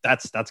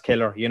 that's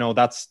killer.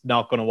 That's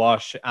not going to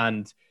wash,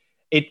 and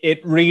it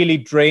really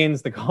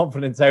drains the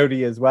confidence out of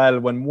you as well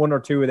when one or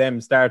two of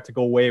them start to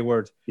go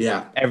wayward.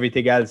 Yeah,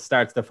 everything else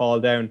starts to fall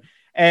down.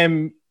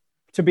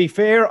 To be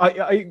fair,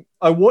 I'd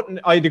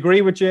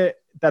agree with you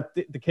that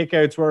the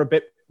kickouts were a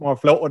bit more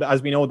floated.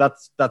 As we know,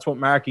 that's what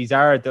Marky's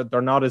are.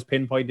 They're not as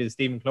pinpointed as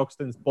Stephen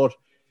Cluxton's, but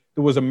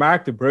there was a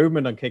marked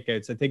improvement on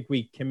kickouts. I think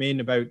we came in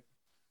about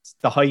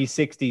the high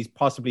 60s,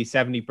 possibly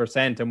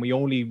 70%, and we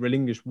only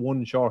relinquished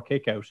one short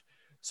kickout.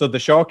 So the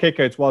short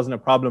kickouts wasn't a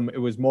problem. It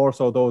was more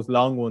so those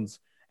long ones.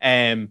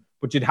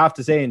 But you'd have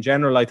to say, in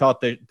general, I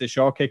thought the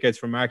short kickouts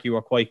from Markey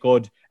were quite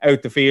good.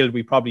 Out the field,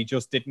 we probably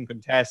just didn't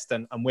contest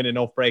and win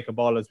enough break of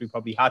ball as we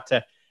probably had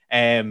to.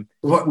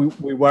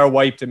 We were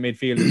wiped in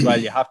midfield as well.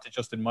 You have to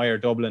just admire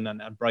Dublin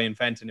and Brian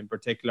Fenton in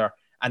particular.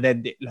 And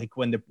then,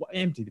 when they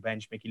empty the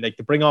bench, Mickey, they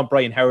bring on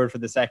Brian Howard for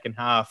the second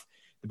half.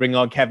 They bring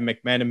on Kevin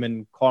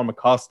McMenamin, Cormac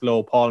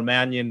Costello, Paul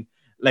Mannion.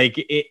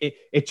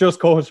 It just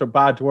goes from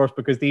bad to worse,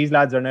 because these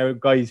lads are now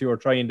guys who are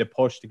trying to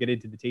push to get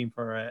into the team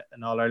for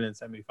an All-Ireland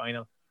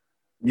semi-final.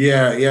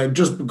 Yeah.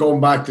 Just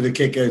going back to the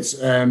kickouts,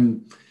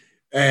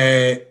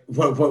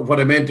 what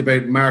I meant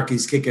about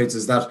Marky's kickouts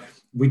is that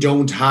we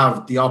don't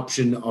have the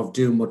option of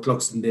doing what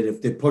Cluxton did.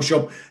 If they push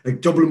up,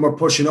 Dublin were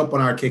pushing up on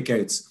our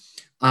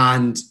kickouts,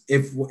 and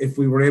if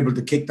we were able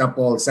to kick that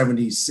ball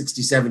 60,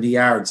 70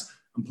 yards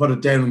and put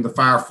it down on the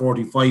far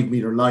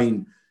 45-metre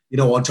line,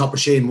 on top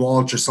of Shane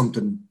Walsh or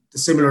something,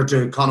 similar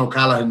to Conor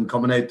Callahan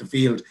coming out the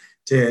field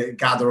to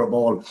gather a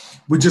ball,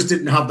 we just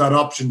didn't have that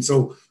option.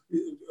 So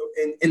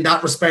in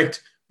that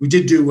respect, we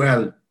did do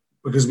well,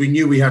 because we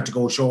knew we had to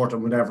go short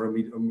and whatever,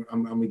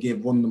 and we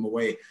gave one of them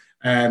away.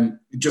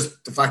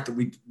 Just the fact that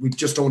we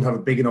just don't have a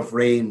big enough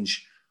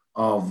range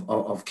of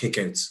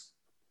kickouts.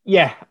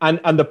 Yeah,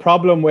 and the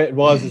problem with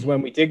it is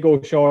when we did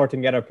go short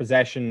and get our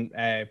possession,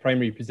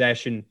 primary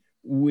possession,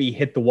 we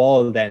hit the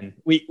wall. Then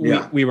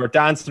we were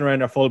dancing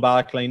around our full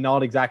back line,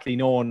 not exactly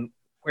knowing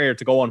where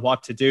to go and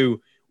what to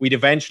do. We'd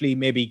eventually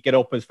maybe get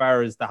up as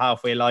far as the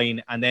halfway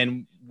line, and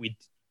then we'd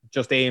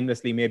just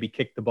aimlessly maybe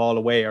kick the ball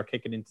away or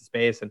kick it into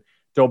space, and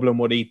Dublin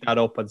would eat that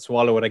up and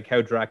swallow it and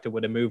counteract it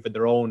with a move of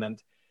their own.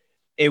 And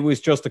it was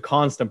just a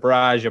constant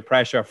barrage of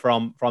pressure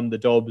from the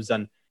Dubs.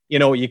 And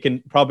you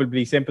can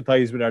probably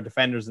sympathise with our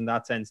defenders in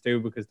that sense too,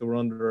 because they were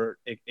under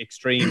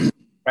extreme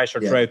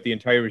pressure throughout the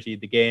entirety of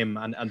the game,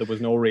 and there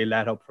was no real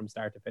let up from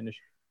start to finish.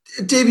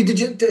 Davey, did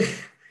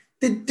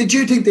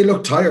you think they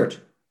looked tired?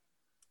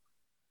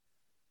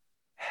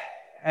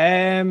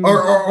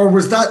 Or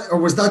was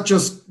that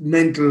just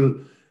mental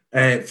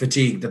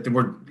fatigue, that they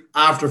were,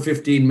 after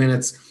 15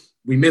 minutes,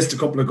 we missed a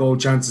couple of goal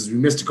chances, we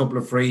missed a couple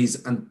of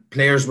frees, and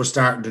players were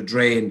starting to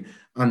drain,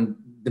 and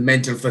the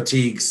mental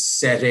fatigue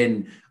set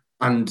in,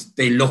 and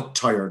they looked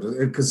tired?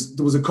 Because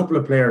there was a couple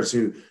of players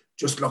who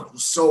just looked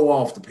so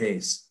off the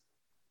pace.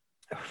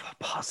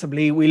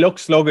 Possibly. We looked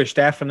sluggish,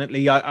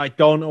 definitely. I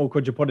don't know,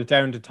 could you put it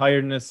down to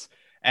tiredness?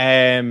 We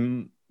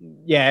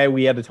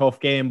had a tough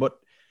game, but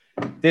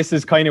this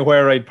is kind of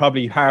where I'd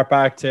probably harp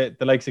back to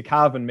the likes of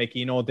Cavan,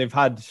 Mickey. They've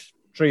had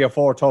 3 or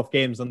 4 tough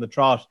games on the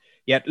trot,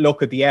 yet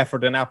look at the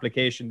effort and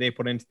application they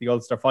put into the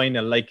Ulster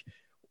final.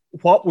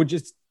 What would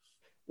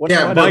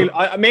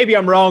Maybe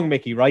I'm wrong,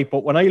 Mickey, right?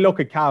 But when I look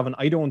at Cavan,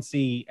 I don't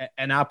see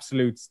an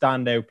absolute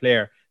standout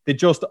player. They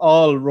just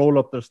all roll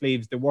up their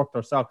sleeves. They work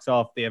their socks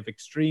off. They have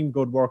extreme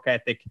good work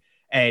ethic,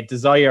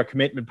 desire,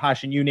 commitment,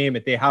 passion, you name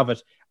it. They have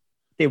it.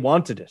 They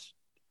wanted it.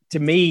 To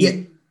me...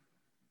 Yeah.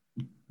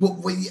 But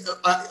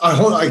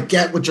I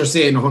get what you're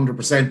saying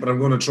 100%, but I'm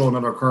going to throw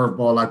another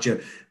curveball at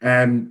you.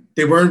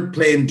 They weren't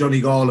playing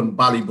Donegal and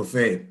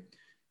Ballybuffet.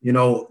 You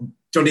know,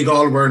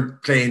 Donegal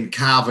weren't playing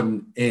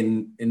Cavan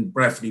in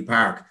Breffni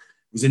Park.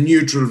 It was a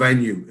neutral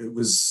venue. It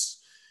was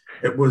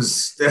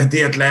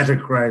the athletic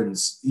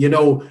grounds, you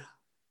know.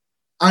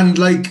 And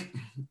like,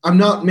 I'm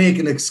not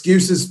making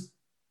excuses,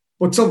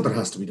 but something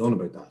has to be done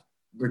about that.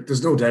 Like,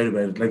 there's no doubt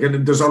about it. Like,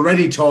 and there's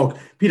already talk.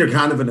 Peter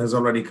Canavan has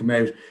already come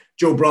out.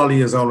 Joe Brawley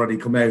has already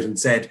come out and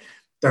said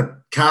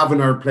that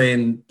Cavan are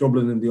playing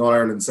Dublin in the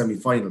All-Ireland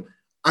semi-final,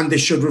 and they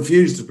should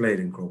refuse to play it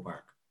in Croke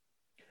Park.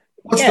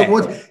 They're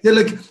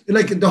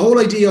like the whole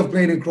idea of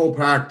playing in Croke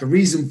Park, the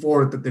reason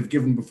for it that they've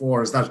given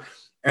before is that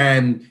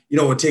you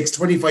know, it takes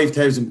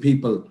 25,000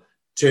 people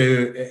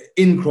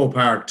in Croke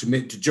Park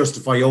to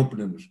justify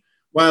opening it.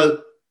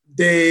 Well,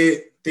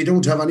 they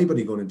don't have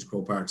anybody going into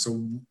Croke Park,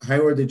 so how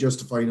are they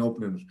justifying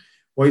opening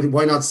it?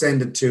 Why not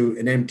send it to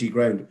an empty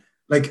ground?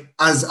 Like,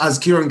 as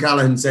Kieran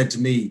Callahan said to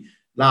me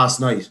last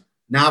night,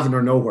 Navan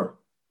or nowhere.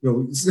 You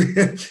know, do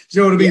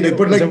you know what I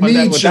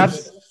mean? Yeah,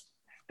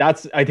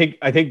 that's I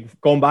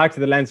think going back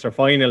to the Leinster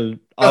final,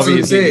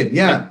 obviously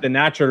the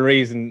natural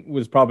reason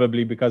was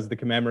probably because of the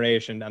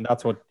commemoration, and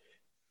that's what,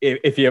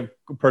 if you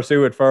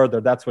pursue it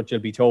further, that's what you'll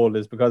be told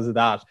is because of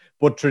that.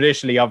 But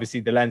traditionally, obviously,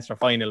 the Leinster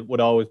final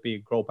would always be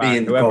in Croke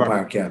Park. Croke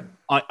Park, yeah.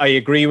 I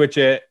agree with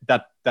you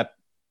that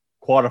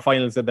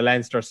quarterfinals of the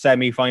Leinster,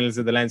 semi-finals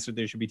of the Leinster,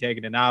 they should be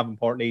taken in Navan,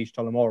 Portlaoise,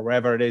 Tullamore,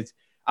 wherever it is.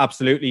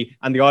 Absolutely.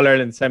 And the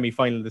All-Ireland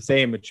semi-final the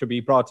same. It should be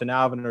brought to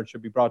Navan or it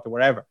should be brought to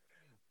wherever.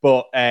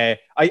 But I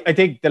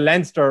think the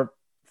Leinster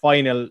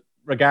final,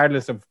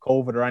 regardless of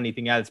COVID or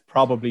anything else,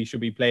 probably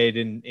should be played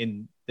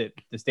in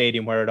the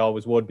stadium where it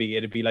always would be.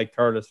 It'd be like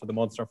Thurles for the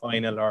Munster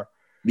final or,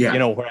 you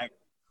know, wherever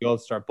the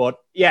Ulster. But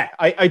yeah,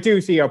 I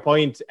do see your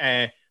point,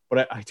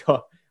 but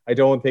I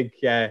don't think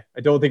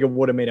it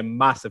would have made a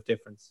massive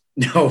difference.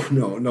 No,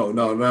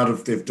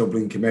 not if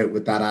Dublin came out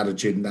with that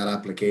attitude and that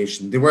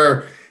application. They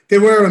were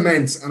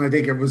immense, and I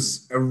think it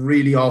was a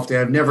really off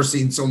day. I've never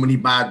seen so many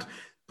bad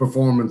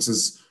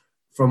performances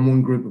from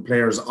one group of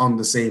players on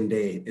the same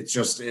day. It's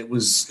just it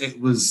was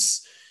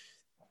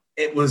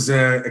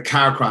a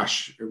car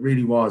crash. It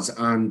really was,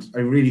 and I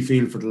really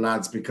feel for the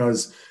lads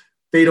because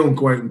they don't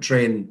go out and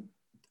train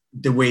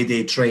the way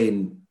they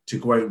train to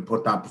go out and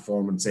put that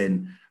performance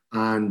in.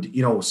 And,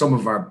 you know, some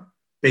of our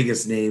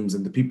biggest names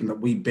and the people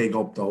that we big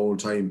up the whole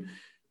time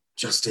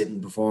just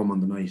didn't perform on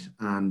the night.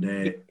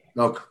 And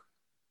look,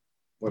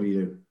 what do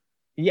you do?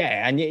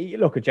 Yeah, and you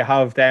look at, you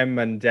have them,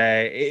 and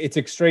it's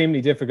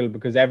extremely difficult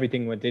because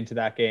everything went into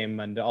that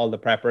game and all the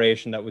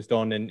preparation that was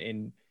done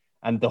and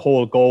the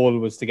whole goal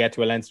was to get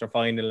to a Leinster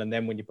final. And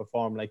then when you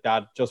perform like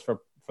that, just for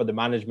the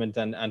management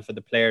and for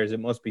the players, it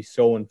must be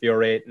so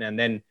infuriating. And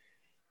then,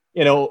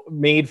 you know,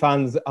 Meath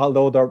fans,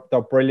 although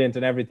they're brilliant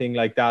and everything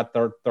like that,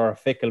 they're a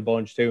fickle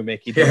bunch too,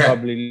 Mickey. They're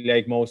probably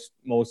like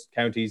most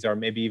counties, or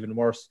maybe even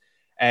worse.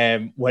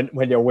 When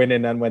you're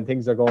winning and when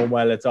things are going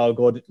well, it's all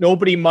good.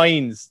 Nobody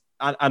minds,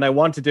 and I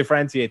want to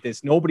differentiate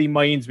this. Nobody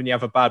minds when you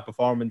have a bad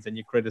performance and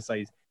you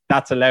criticise.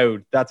 That's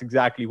allowed. That's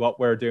exactly what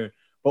we're doing.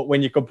 But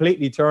when you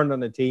completely turn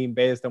on a team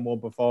based on one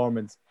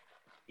performance,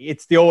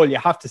 it's the old, you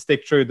have to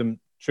stick through them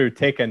through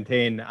thick and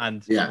thin.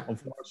 And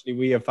unfortunately,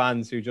 we have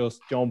fans who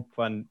just jump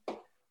and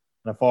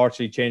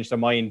unfortunately change their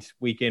mind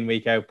week in,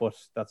 week out. But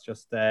that's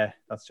just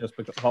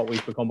what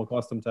we've become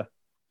accustomed to.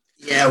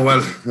 Yeah,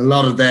 well, a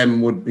lot of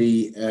them would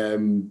be,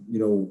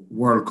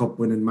 World Cup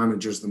winning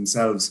managers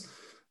themselves,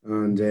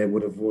 and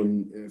would have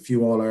won a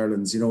few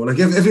All-Irelands. You know, like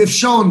if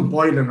Sean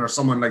Boylan or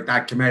someone like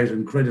that came out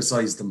and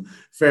criticised them,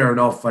 fair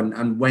enough,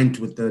 and went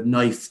with the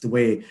knife the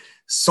way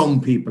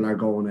some people are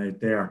going out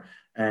there,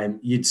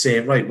 you'd say,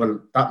 right,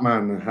 well, that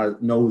man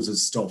knows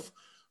his stuff.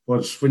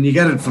 But when you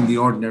get it from the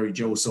ordinary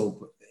Joe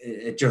Soap,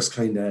 it just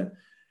kind of,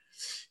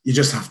 you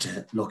just have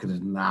to look at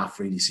it and laugh,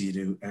 really, so you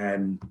do,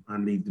 and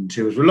leave them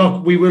to it. Well,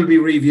 look, we will be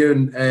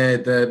reviewing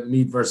the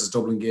Meath versus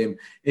Dublin game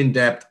in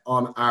depth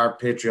on our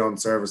Patreon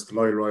service, the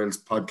Loyal Royals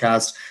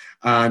podcast,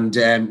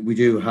 and we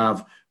do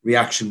have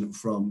reaction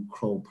from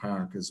Croke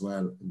Park as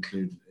well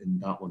included in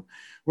that one.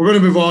 We're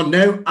going to move on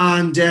now,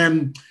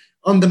 and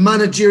on the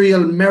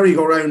managerial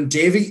merry-go-round,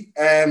 Davy,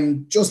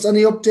 just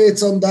any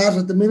updates on that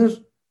at the minute?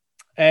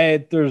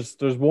 There's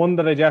one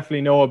that I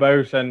definitely know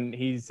about, and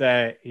he's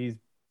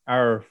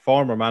our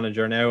former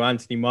manager now,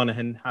 Anthony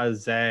Monaghan,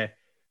 has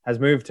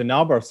moved to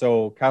Nobber.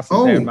 So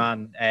Castletown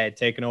man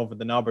taking over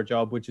the Nobber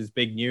job, which is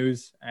big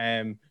news.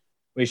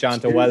 Wish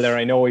Anto well there.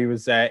 I know he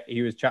was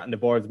chatting to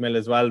Boardsmill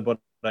as well, but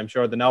I'm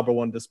sure the Nobber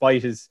one,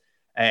 despite his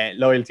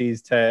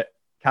loyalties to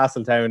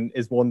Castletown,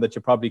 is one that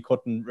you probably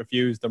couldn't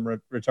refuse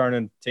them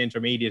returning to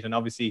intermediate. And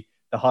obviously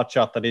the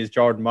hotshot that is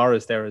Jordan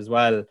Morris there as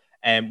well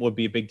would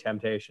be a big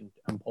temptation.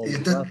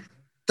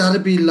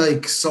 that'd be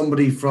like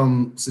somebody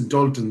from St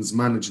Dalton's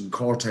managing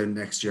Cortown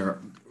next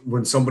year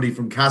when somebody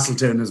from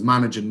Castletown is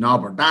managing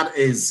Nobber. That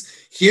is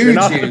huge. You're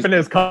not helping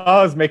his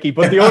cause, Mickey,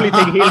 but the only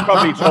thing he'll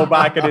probably throw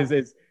back at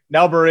is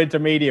Nobber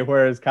intermediate,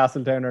 whereas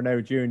Castletown are now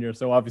junior.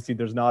 So obviously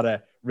there's not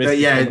a risk of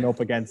coming up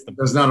against them.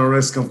 There's not a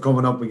risk of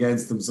coming up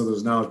against them, so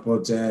there's not.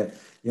 But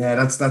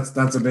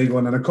that's a big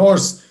one. And of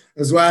course,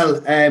 as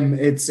well,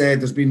 it's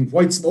there's been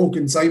white smoke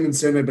in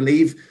Simonstown, I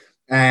believe.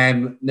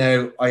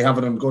 Now I have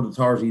it on good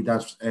authority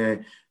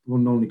that one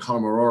and only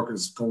Colm O'Rourke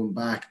is going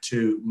back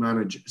to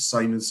manage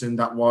Simonstown.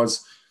 That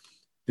was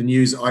the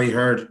news I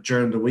heard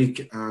during the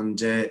week,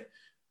 and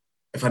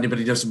if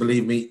anybody doesn't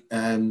believe me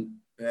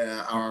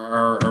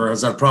or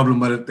has a problem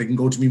with it, they can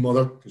go to me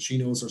mother because she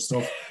knows her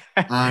stuff.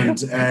 And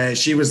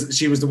she was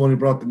the one who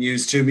brought the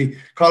news to me.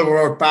 Colm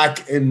O'Rourke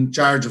back in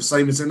charge of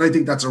Simonstown. I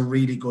think that's a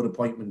really good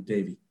appointment,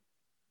 Davey.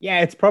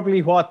 Yeah, it's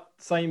probably what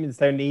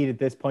Simonstown need at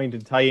this point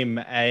in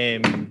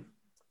time.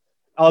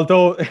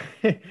 Although,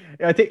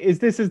 I think, is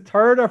this his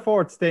third or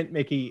fourth stint,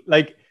 Mickey?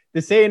 Like,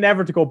 they say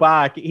never to go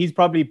back. He's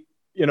probably,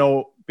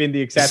 been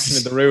the exception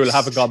of the rule,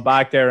 haven't gone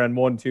back there and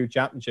won 2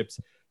 championships.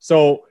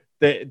 So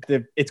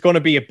it's going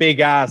to be a big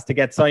ask to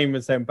get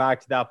Simonstown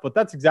back to that. But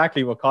that's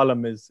exactly what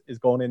Colm is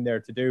going in there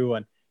to do.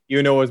 And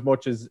as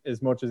much as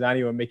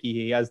anyone, Mickey,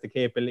 he has the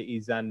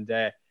capabilities and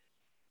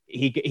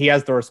he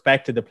has the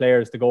respect to the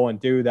players to go and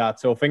do that.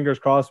 So fingers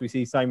crossed we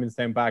see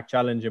Simonstown back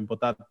challenging,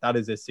 but that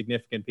is a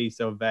significant piece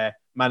of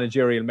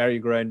managerial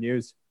merry-go-round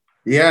news.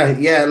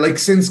 Yeah. Like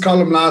since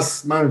Colm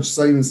last managed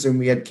Simonstown,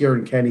 we had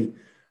Kieran Kenny.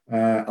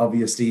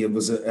 Obviously, it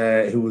was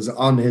who was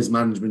on his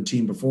management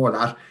team before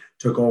that,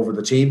 took over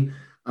the team.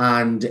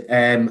 And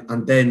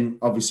then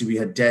obviously we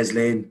had Des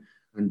Lane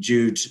and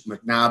Jude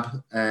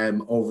McNabb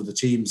over the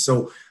team.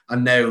 So,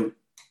 and now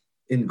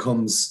in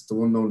comes the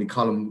one and only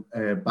Colm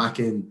back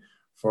in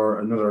for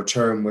another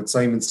term with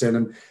Simonstown.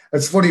 And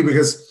it's funny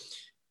because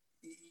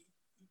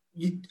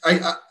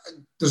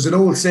there's an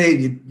old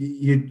saying,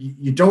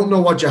 you don't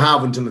know what you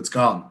have until it's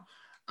gone.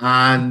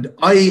 And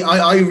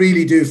I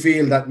really do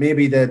feel that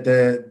maybe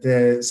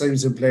the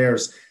Simonstown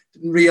players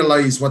didn't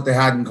realise what they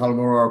had in Colm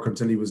O'Rourke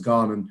until he was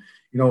gone. And,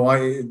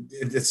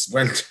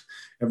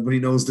 everybody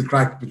knows the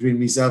crack between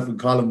myself and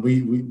Colm.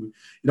 We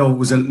it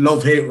was a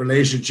love-hate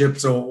relationship,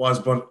 so it was,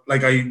 but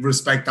like I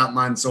respect that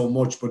man so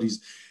much, but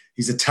he's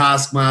a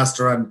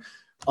taskmaster, and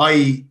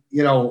but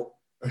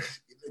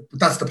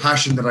that's the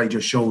passion that I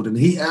just showed, and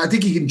I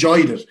think he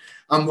enjoyed it.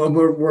 And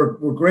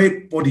we're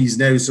great buddies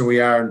now, so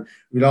we are, and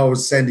we'll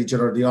always send each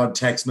other the odd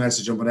text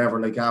message and whatever,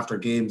 like after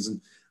games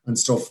and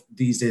stuff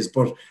these days.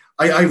 But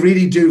I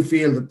really do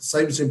feel that the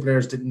Simonstown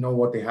players didn't know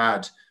what they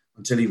had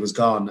until he was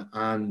gone,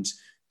 and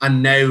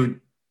now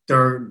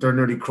they're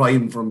nearly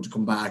crying for him to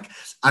come back,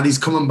 and he's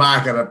coming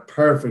back at a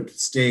perfect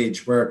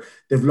stage where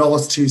they've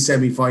lost 2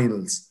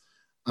 semi-finals,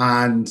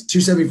 and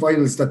 2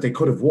 semi-finals that they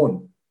could have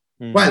won.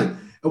 Well,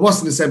 it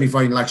wasn't a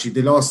semi-final actually.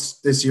 They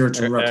lost this year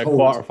to Rathode.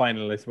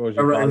 Quarter-final, I suppose.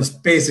 It was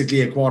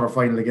basically a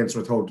quarter-final against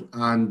Rathode,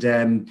 and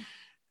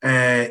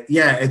I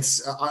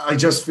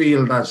just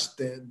feel that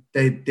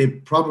they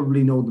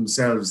probably know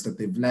themselves that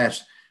they've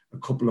let a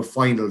couple of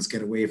finals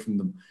get away from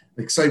them.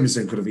 Like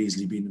Simonstown could have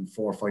easily been in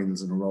 4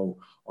 finals in a row,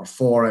 or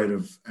 4 out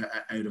of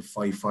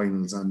 5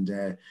 finals,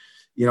 and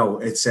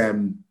it's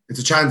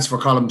a chance for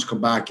Colm to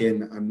come back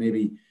in and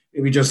maybe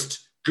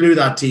just glue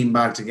that team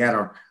back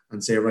together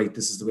and say, right,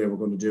 this is the way we're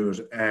going to do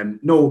it.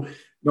 No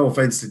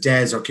offense to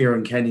Des or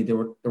Kieran Kenny, they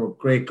were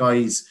great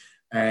guys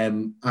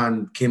and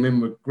came in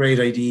with great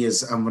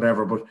ideas and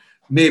whatever, but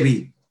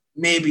maybe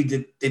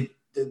the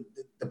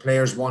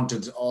players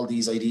wanted all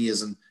these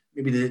ideas, and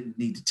maybe they didn't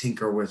need to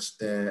tinker with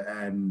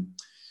the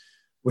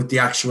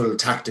actual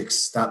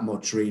tactics that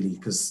much, really,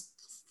 because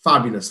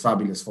fabulous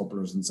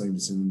footballers in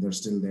Simonstown, and they're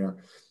still there.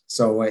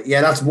 So,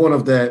 that's one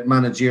of the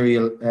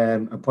managerial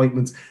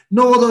appointments.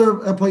 No other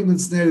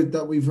appointments now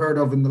that we've heard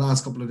of in the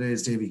last couple of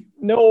days, Davey?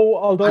 No,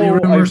 although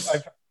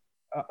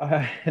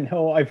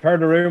I've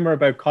heard a rumour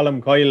about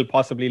Colm Coyle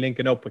possibly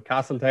linking up with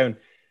Castletown.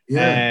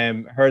 Yeah.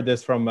 Heard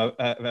this from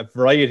a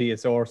variety of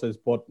sources,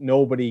 but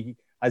nobody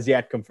has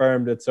yet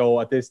confirmed it.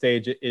 So at this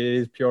stage, it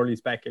is purely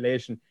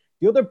speculation.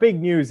 The other big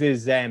news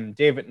is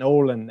David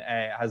Nolan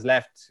has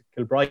left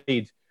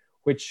Kilbride,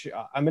 which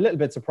I'm a little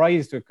bit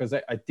surprised with, because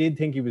I did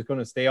think he was going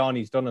to stay on.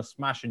 He's done a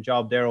smashing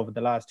job there over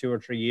the last 2 or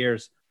 3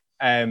 years.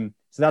 So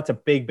that's a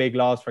big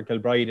loss for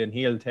Kilbride, and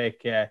he'll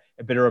take a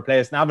bit of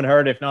replacement. I haven't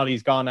heard if not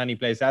he's gone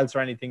anyplace else or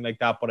anything like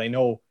that, but I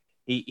know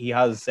he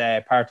has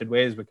parted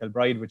ways with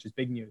Kilbride, which is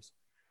big news.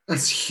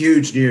 That's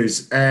huge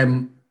news. I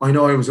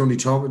know I was only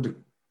talking to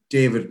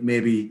David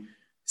maybe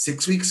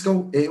 8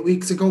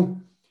 weeks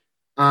ago,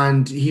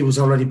 and he was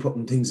already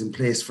putting things in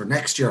place for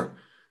next year.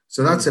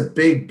 So that's a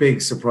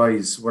big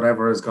surprise,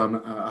 whatever has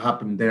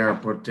happened there.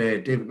 But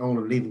David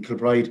Nolan leaving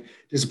Kilbride,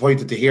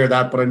 disappointed to hear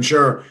that, but I'm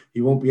sure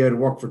he won't be out of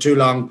work for too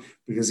long,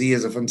 because he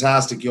is a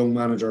fantastic young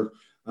manager,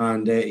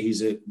 and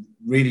he's a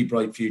really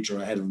bright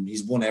future ahead of him.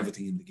 He's won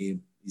everything in the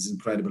game. He's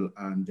incredible,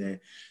 and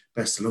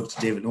best of luck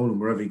to David Nolan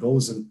wherever he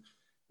goes. And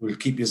we'll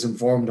keep you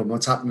informed on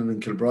what's happening in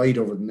Kilbride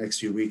over the next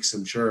few weeks.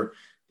 I'm sure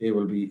they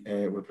will be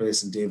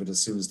replacing David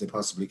as soon as they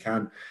possibly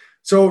can.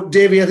 So,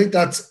 Davey, I think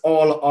that's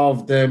all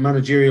of the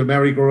managerial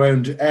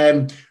merry-go-round.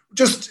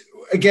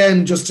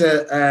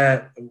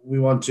 We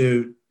want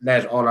to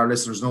let all our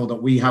listeners know that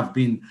we have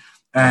been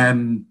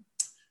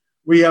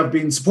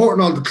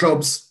supporting all the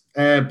clubs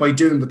by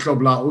doing the club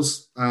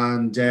lottos,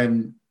 and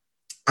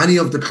any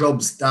of the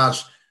clubs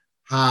that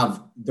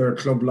have their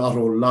club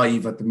lotto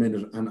live at the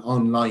minute and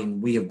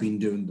online, we have been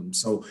doing them.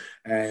 So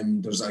I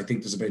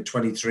think there's about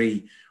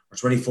 23 or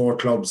 24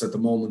 clubs at the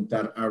moment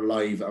that are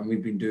live, and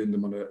we've been doing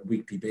them on a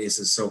weekly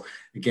basis. So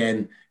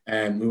again,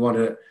 we want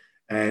to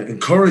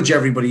encourage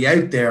everybody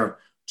out there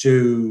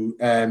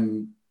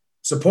to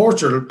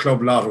support your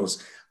club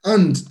lottos.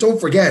 And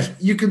don't forget,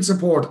 you can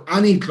support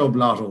any club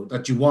lotto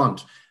that you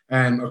want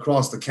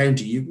across the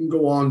county. You can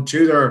go on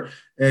to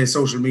their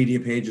social media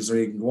pages, or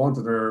you can go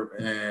onto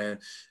their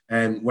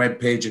web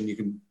page, and you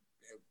can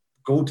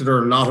go to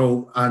their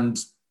lotto and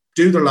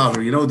do the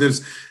lottery. You know,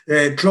 there's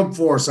Club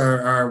Force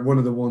are one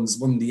of the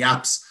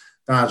apps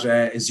that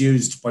is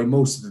used by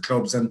most of the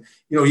clubs, and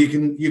you know,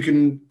 you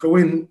can go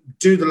in,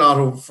 do the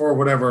lotto for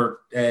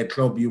whatever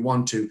club you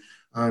want to,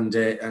 and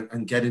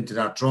get into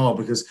that draw,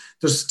 because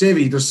there's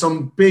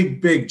some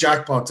big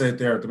jackpots out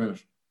there at the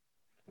minute.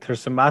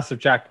 There's some massive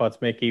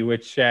jackpots, Mickey,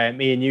 which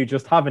me and you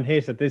just haven't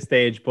hit at this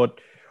stage, but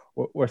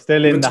we're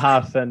still in the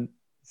hat. And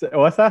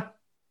what's that?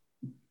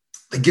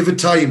 Give it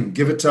time.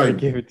 Give it time.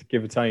 Give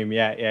it time.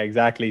 Yeah,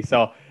 exactly.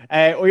 So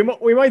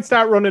we might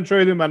start running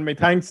through them, and my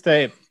thanks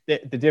to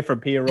the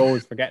different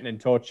PROs for getting in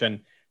touch and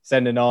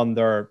sending on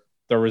their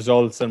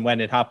results and when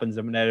it happens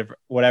and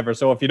whatever.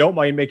 So if you don't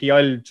mind, Mickey,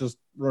 I'll just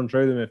run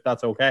through them if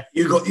that's okay.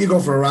 You go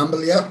for a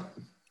ramble, yeah.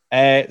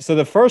 So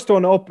the first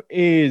one up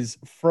is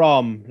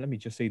from, let me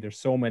just see, there's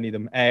so many of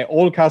them.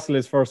 Oldcastle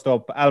is first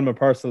up. Alma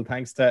Purcell,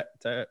 thanks to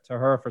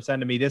her for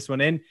sending me this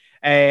one in.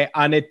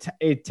 And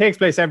it takes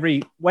place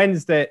every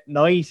Wednesday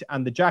night,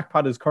 and the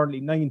jackpot is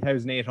currently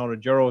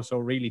 €9,800, so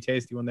a really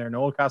tasty one there in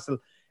Oldcastle.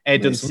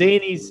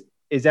 Dunsany's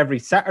is every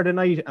Saturday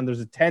night, and there's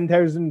a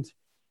 10,000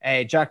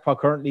 jackpot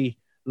currently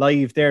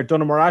live there.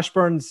 Dunamore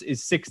Ashburns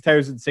is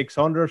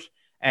 6,600.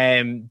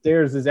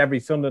 Theirs is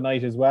every Sunday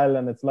night as well,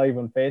 and it's live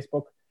on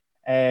Facebook.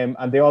 And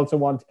they also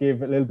want to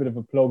give a little bit of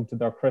a plug to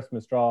their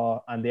Christmas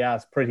draw, and they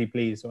asked pretty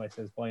please, so I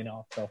says why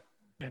not. So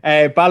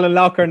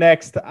Ballinlocker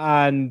next,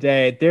 and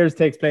theirs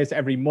takes place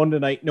every Monday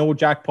night. No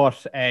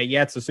jackpot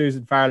yet, so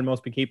Susan Farrell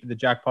must be keeping the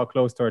jackpot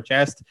close to her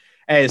chest.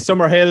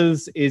 Summer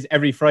Hills is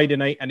every Friday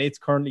night, and it's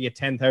currently at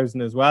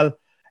 10,000 as well.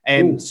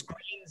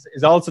 Screens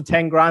is also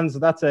 10 grand, so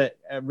that's a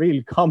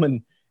really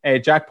common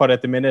jackpot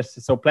at the minute,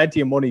 so plenty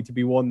of money to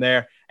be won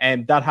there,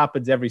 and that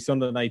happens every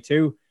Sunday night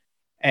too.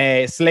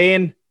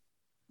 Slane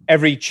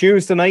every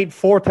Tuesday night,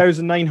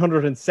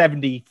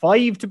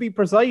 4,975 to be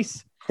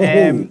precise.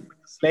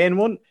 Slane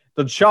one.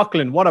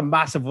 Dunshaughlin, what a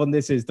massive one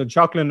this is.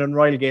 Dunshaughlin and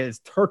Royal Gale is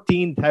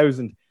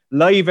 13,000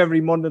 live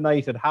every Monday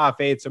night at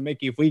 8:30. So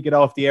Mickey, if we get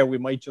off the air, we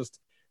might just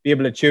be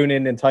able to tune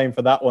in time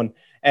for that one.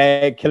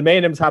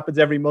 Kilmainham's happens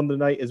every Monday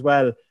night as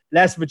well.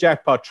 Less of a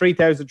jackpot,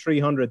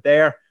 3,300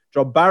 there.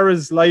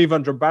 Drumbarra's live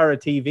on Drumbarra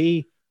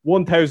TV,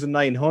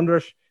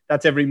 1,900.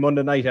 That's every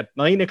Monday night at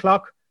 9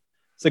 o'clock.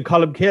 St.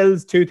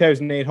 Columkills,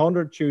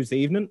 2,800 Tuesday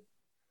evening.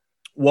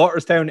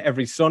 Waterstown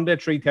every Sunday,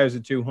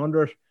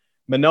 3,200.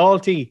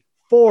 Minalty,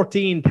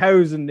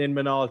 14,000 in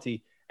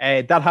Minalty.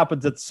 That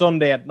happens at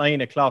Sunday at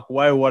 9 o'clock.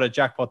 Wow, what a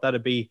jackpot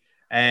that'd be.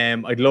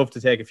 I'd love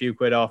to take a few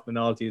quid off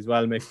Minalty as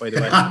well, Mick, by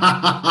the way.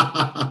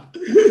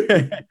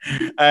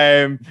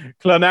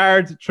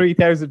 Clonard,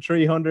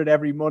 3,300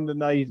 every Monday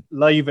night,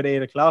 live at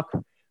 8 o'clock.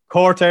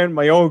 Cortown,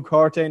 my own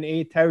Cortown,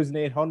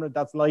 8,800.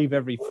 That's live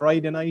every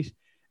Friday night.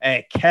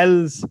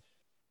 Kells,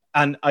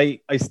 and I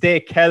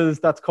stay Kells,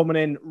 that's coming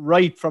in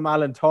right from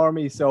Alan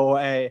Tormey. So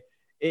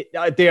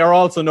they are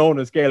also known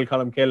as Gael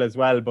Columkill as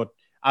well, but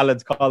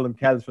Alan's called them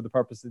Kells for the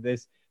purpose of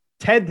this.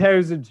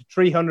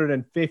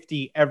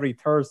 10,350 every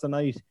Thursday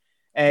night.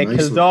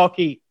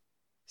 Kildalkey,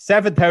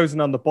 7,000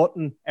 on the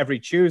button every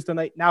Tuesday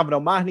night. Navan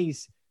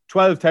O'Mahony's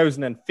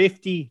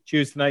 12,050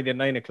 Tuesday night at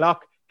 9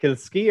 o'clock.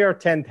 Kilskeer,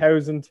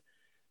 10,000.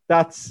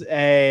 That's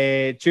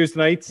Tuesday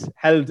nights,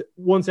 held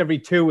once every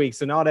 2 weeks,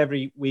 so not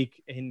every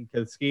week in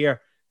Kilskeer.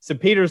 St.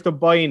 Peter's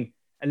Dunboyne,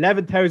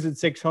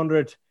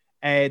 11,600.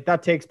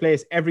 That takes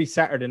place every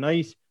Saturday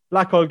night.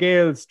 Blackhall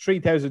Gales,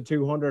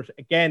 3,200.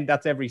 Again,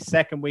 that's every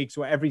second week,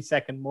 so every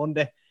second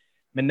Monday.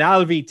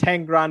 Manalvi,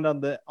 10 grand on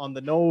the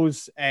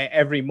nose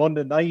every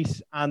Monday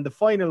night. And the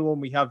final one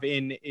we have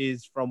in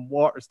is from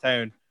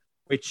Waterstown,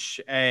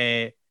 which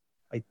I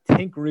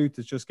think Ruth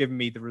has just given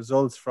me the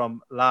results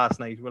from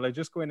last night. Will I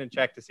just go in and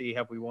check to see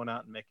have we won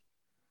out, Mick?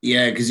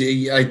 Yeah, because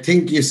I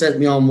think you sent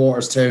me on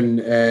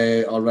Waterstown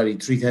already,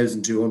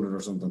 3,200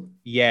 or something.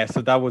 Yeah,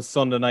 so that was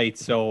Sunday night.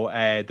 So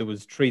there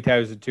was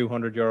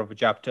 €3,200 of a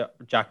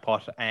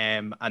jackpot.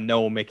 And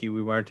no, Mickey,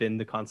 we weren't in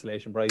the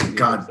consolation prize.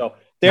 So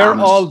they're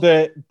all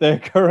the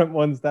current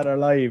ones that are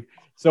live.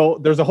 So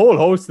there's a whole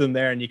host of them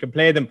there, and you can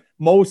play them.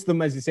 Most of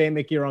them, as you say,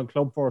 Mickey, are on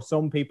Club Force.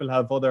 Some people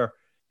have other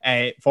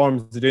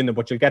forms of doing them,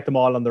 but you'll get them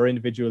all on their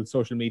individual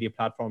social media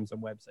platforms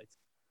and websites.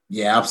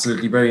 Yeah,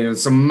 absolutely brilliant.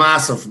 Some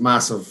massive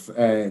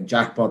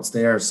jackpots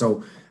there.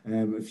 So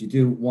if you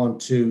do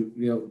want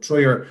to,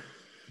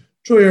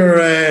 throw your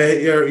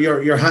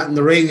hat in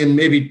the ring and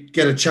maybe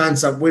get a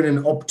chance at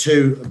winning up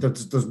to,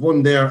 there's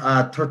one there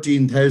at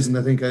 13,000,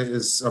 I think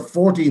is, or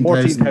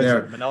 14,000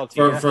 there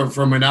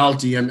for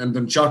Minalty, and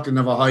then Chocolate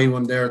have a high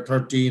one there at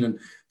 13, and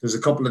there's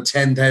a couple of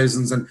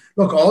 10,000s. And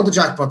look, all the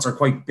jackpots are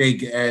quite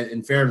big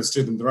in fairness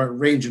to them. They're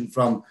ranging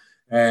from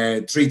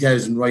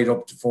 3,000 right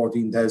up to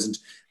 14,000.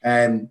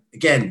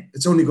 Again,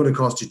 it's only going to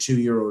cost you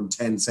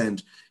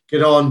 €2.10.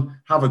 Get on,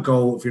 have a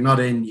go. If you're not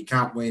in, you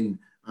can't win.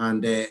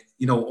 And,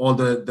 all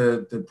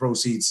the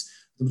proceeds,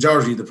 the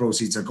majority of the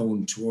proceeds are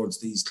going towards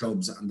these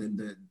clubs, and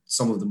then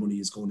some of the money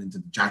is going into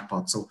the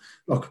jackpot. So,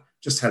 look,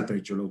 just help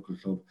out your local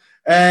club.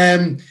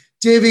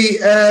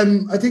 Davey,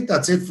 I think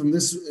that's it from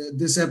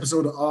this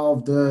episode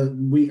of the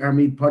We Are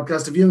Meath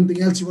podcast. Have you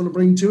anything else you want to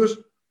bring to it?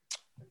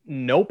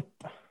 Nope.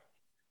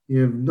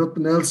 You have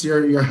nothing else?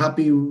 You're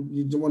happy?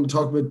 You don't want to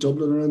talk about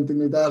Dublin or anything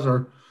like that,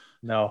 or?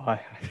 No,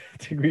 I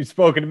think we've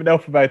spoken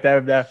enough about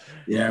them now.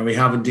 Yeah, we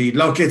have indeed.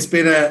 Look, it's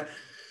been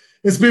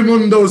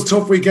one of those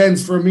tough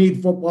weekends for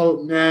Meath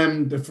football,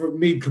 for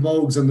Meath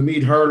Camogues and the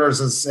Meath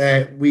Hurlers, as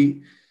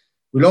we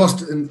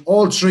lost in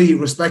all three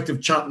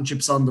respective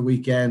championships on the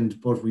weekend,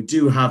 but we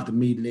do have the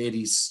Meath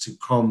ladies to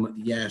come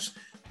yet.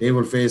 They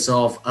will face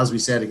off, as we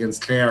said,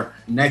 against Clare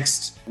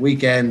next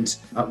weekend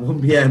at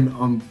 1 p.m.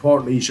 on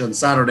Portlaoise on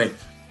Saturday,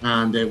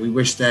 and we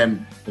wish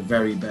them the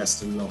very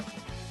best of luck.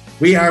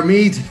 We are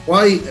Meath.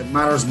 Why? It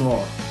matters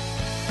more.